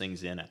of those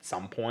things in at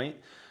some point.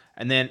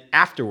 And then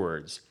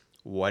afterwards,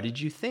 what did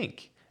you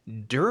think?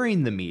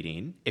 During the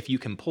meeting, if you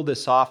can pull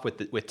this off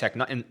with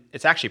technology, and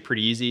it's actually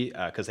pretty easy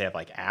because they have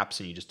like apps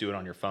and you just do it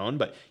on your phone,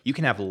 but you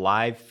can have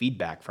live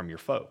feedback from your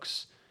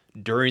folks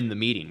during the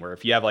meeting, where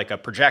if you have like a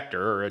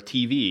projector or a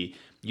TV,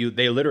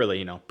 they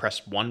literally,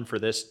 press 1 for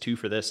this, 2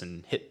 for this,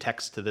 and hit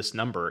text to this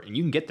number, and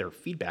you can get their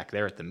feedback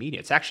there at the meeting.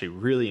 It's actually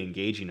really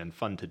engaging and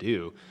fun to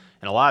do.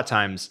 And a lot of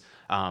times,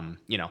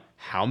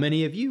 how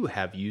many of you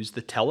have used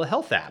the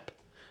telehealth app?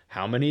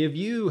 How many of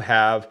you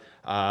have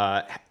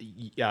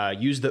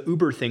used the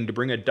Uber thing to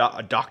bring a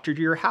doctor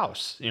to your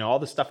house? All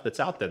the stuff that's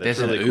out there. That's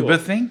There's really an cool. Uber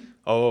thing?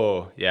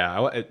 Oh,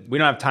 yeah. We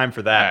don't have time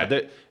for that.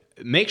 Right.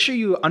 But make sure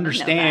you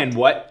understand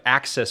what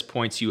access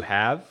points you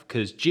have,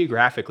 because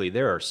geographically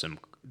there's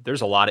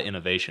a lot of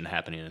innovation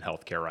happening in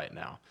healthcare right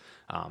now,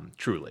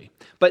 truly.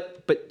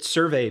 But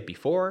survey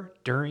before,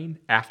 during,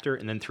 after,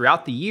 and then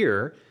throughout the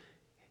year.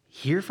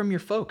 Hear from your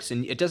folks,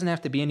 and it doesn't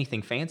have to be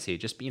anything fancy.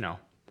 Just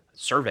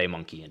Survey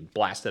Monkey and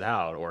blast it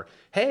out, or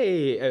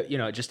hey,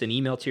 just an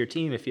email to your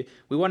team.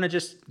 We want to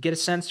just get a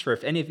sense for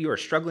if any of you are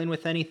struggling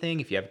with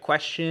anything, if you have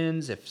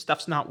questions, if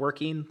stuff's not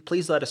working,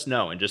 please let us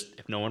know. And just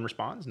if no one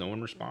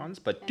responds,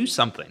 but do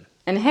something.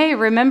 And hey,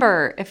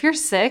 remember, if you're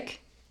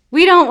sick,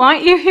 we don't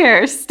want you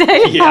here.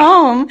 Stay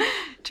home.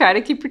 Try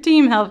to keep your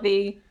team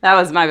healthy. That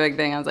was my big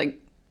thing. I was like,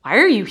 why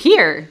are you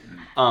here?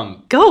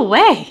 Go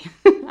away.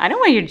 I don't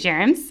want your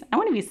germs. I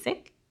want to be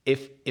sick.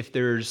 If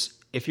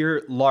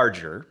you're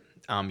larger,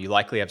 you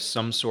likely have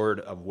some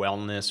sort of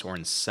wellness or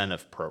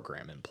incentive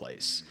program in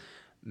place.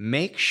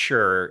 Make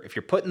sure, if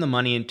you're putting the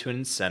money into an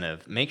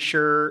incentive, make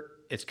sure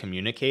it's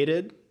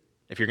communicated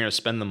if you're going to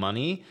spend the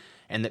money,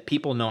 and that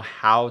people know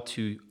how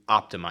to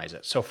optimize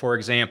it. So for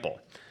example,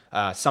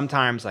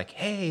 sometimes like,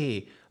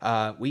 hey,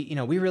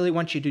 we really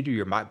want you to do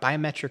your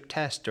biometric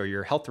test or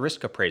your health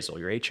risk appraisal,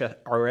 your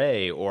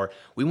HRA, or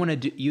we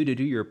want you to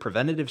do your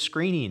preventative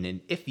screening.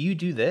 And if you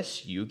do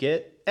this, you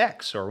get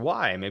X or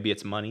Y. Maybe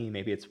it's money,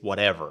 maybe it's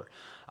whatever.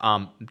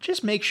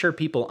 Just make sure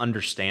people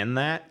understand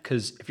that,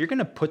 because if you're going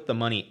to put the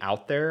money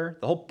out there,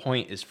 the whole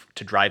point is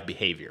to drive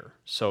behavior.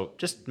 So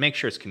just make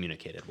sure it's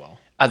communicated well.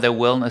 Are there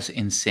wellness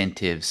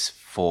incentives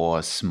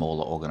for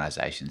smaller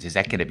organizations? Is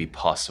that going to be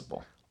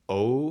possible?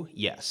 Oh,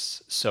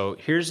 yes. So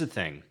here's the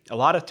thing. A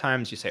lot of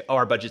times you say,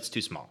 our budget's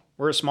too small.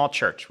 We're a small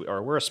church,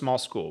 or we're a small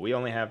school. We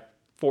only have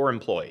 4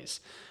 employees.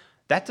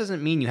 That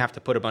doesn't mean you have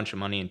to put a bunch of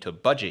money into a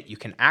budget. You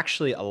can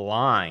actually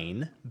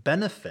align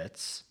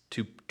benefits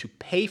to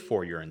pay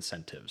for your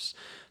incentives.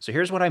 So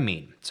here's what I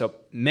mean. So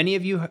many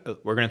of you,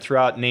 we're going to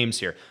throw out names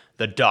here.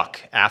 The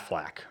Duck,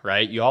 Aflac,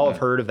 right? You all have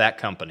heard of that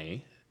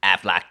company.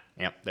 Aflac.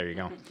 Yep, there you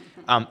go.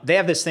 They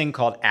have this thing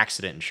called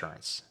accident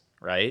insurance,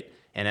 right?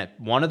 And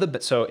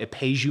so it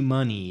pays you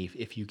money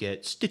if you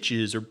get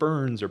stitches or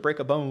burns or break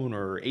a bone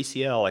or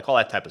ACL, like all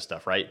that type of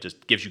stuff, right? It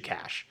just gives you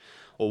cash.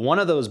 Well, one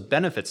of those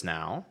benefits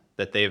now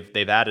that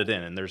they've added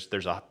in, and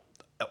there's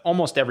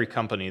almost every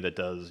company that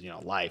does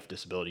life,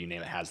 disability, you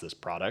name it, has this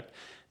product.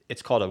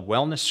 It's called a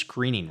wellness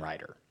screening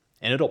rider,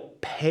 and it'll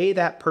pay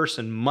that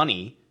person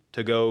money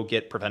to go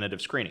get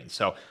preventative screening.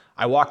 So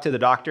I walk to the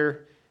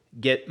doctor,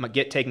 get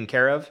taken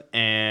care of,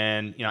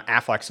 and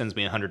Aflac sends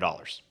me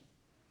 $100.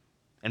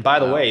 And by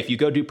the way, if you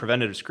go do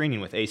preventative screening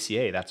with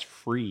ACA, that's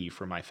free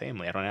for my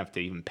family. I don't have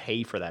to even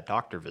pay for that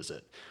doctor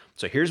visit.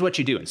 So here's what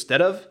you do.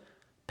 Instead of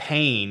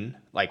paying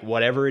like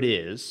whatever it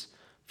is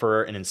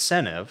for an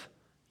incentive,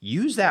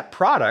 use that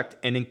product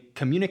and then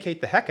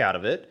communicate the heck out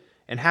of it,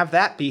 and have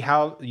that be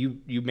how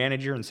you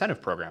manage your incentive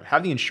program.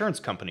 Have the insurance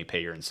company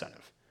pay your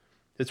incentive.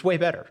 It's way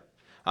better.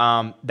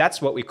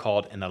 That's what we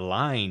called an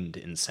aligned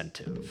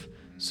incentive.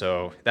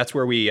 So that's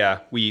where we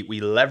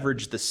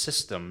leverage the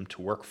system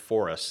to work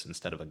for us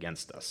instead of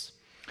against us.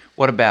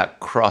 What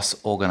about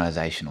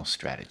cross-organizational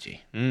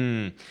strategy?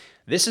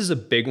 This is a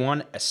big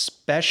one,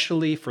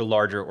 especially for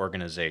larger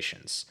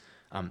organizations.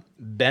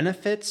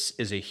 Benefits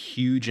is a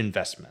huge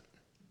investment.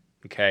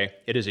 Okay,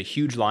 it is a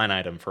huge line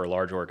item for a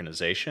large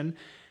organization.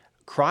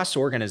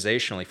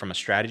 Cross-organizationally, from a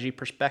strategy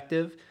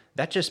perspective,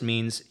 that just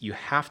means you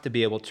have to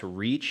be able to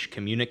reach,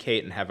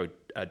 communicate, and have an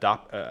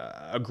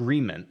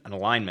agreement, an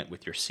alignment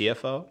with your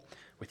CFO,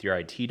 with your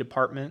IT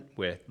department,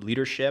 with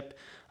leadership,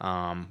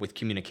 with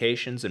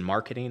communications and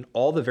marketing.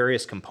 All the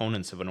various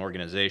components of an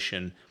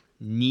organization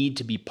need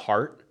to be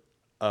part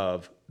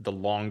of the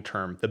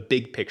long-term, the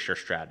big picture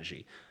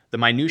strategy. The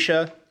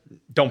minutia,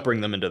 don't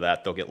bring them into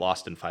that. They'll get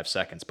lost in 5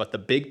 seconds. But the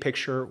big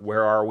picture,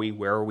 where are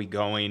we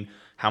going?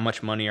 How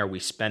much money are we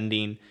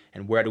spending?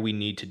 And where do we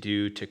need to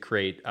do to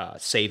create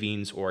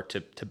savings or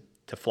to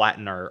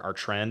flatten our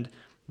trend?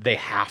 They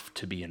have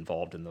to be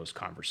involved in those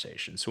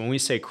conversations. So when we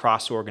say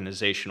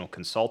cross-organizational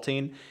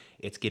consulting,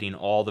 it's getting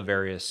all the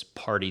various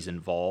parties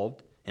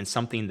involved in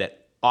something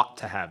that ought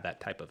to have that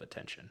type of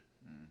attention.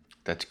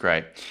 That's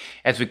great.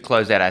 As we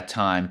close out our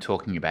time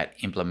talking about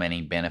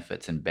implementing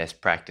benefits and best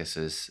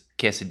practices,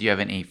 Kesa, do you have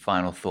any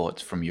final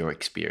thoughts from your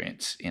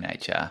experience in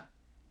HR?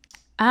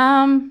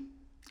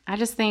 I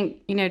just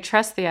think,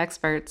 trust the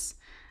experts.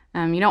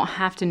 You don't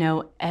have to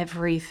know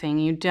everything.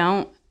 You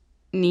don't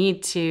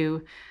need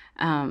to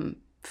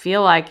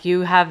feel like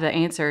you have the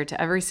answer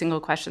to every single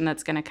question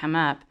that's going to come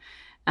up.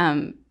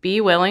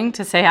 Be willing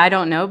to say, I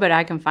don't know, but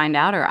I can find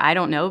out, or I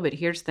don't know, but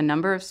here's the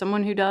number of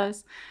someone who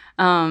does.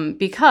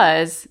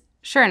 Because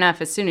sure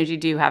enough, as soon as you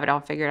do have it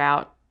all figured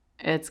out,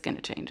 it's going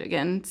to change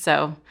again.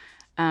 So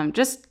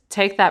just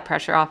take that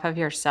pressure off of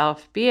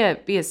yourself. Be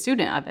a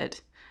student of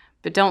it,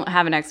 but don't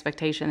have an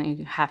expectation that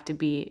you have to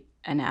be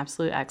an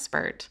absolute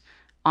expert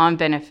on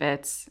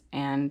benefits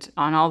and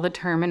on all the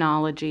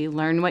terminology.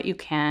 Learn what you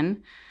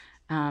can,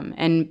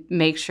 and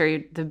make sure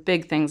the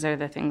big things are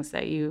the things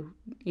that you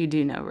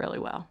do know really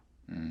well.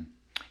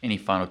 Any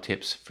final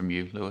tips from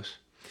you, Lewis?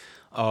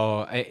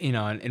 Oh,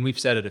 and we've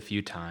said it a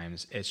few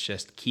times. It's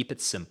just keep it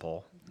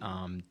simple.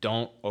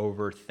 Don't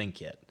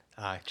overthink it.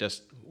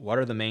 Just what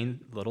are the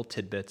main little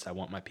tidbits I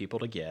want my people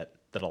to get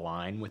that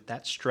align with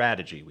that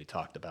strategy we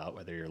talked about,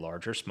 whether you're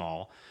large or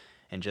small,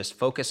 and just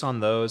focus on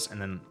those and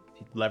then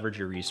leverage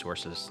your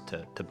resources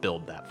to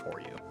build that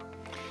for you.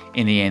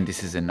 In the end,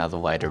 this is another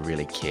way to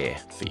really care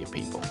for your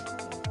people.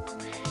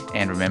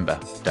 And remember,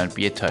 don't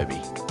be a Toby.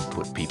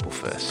 Put people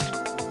first.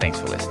 Thanks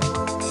for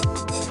listening.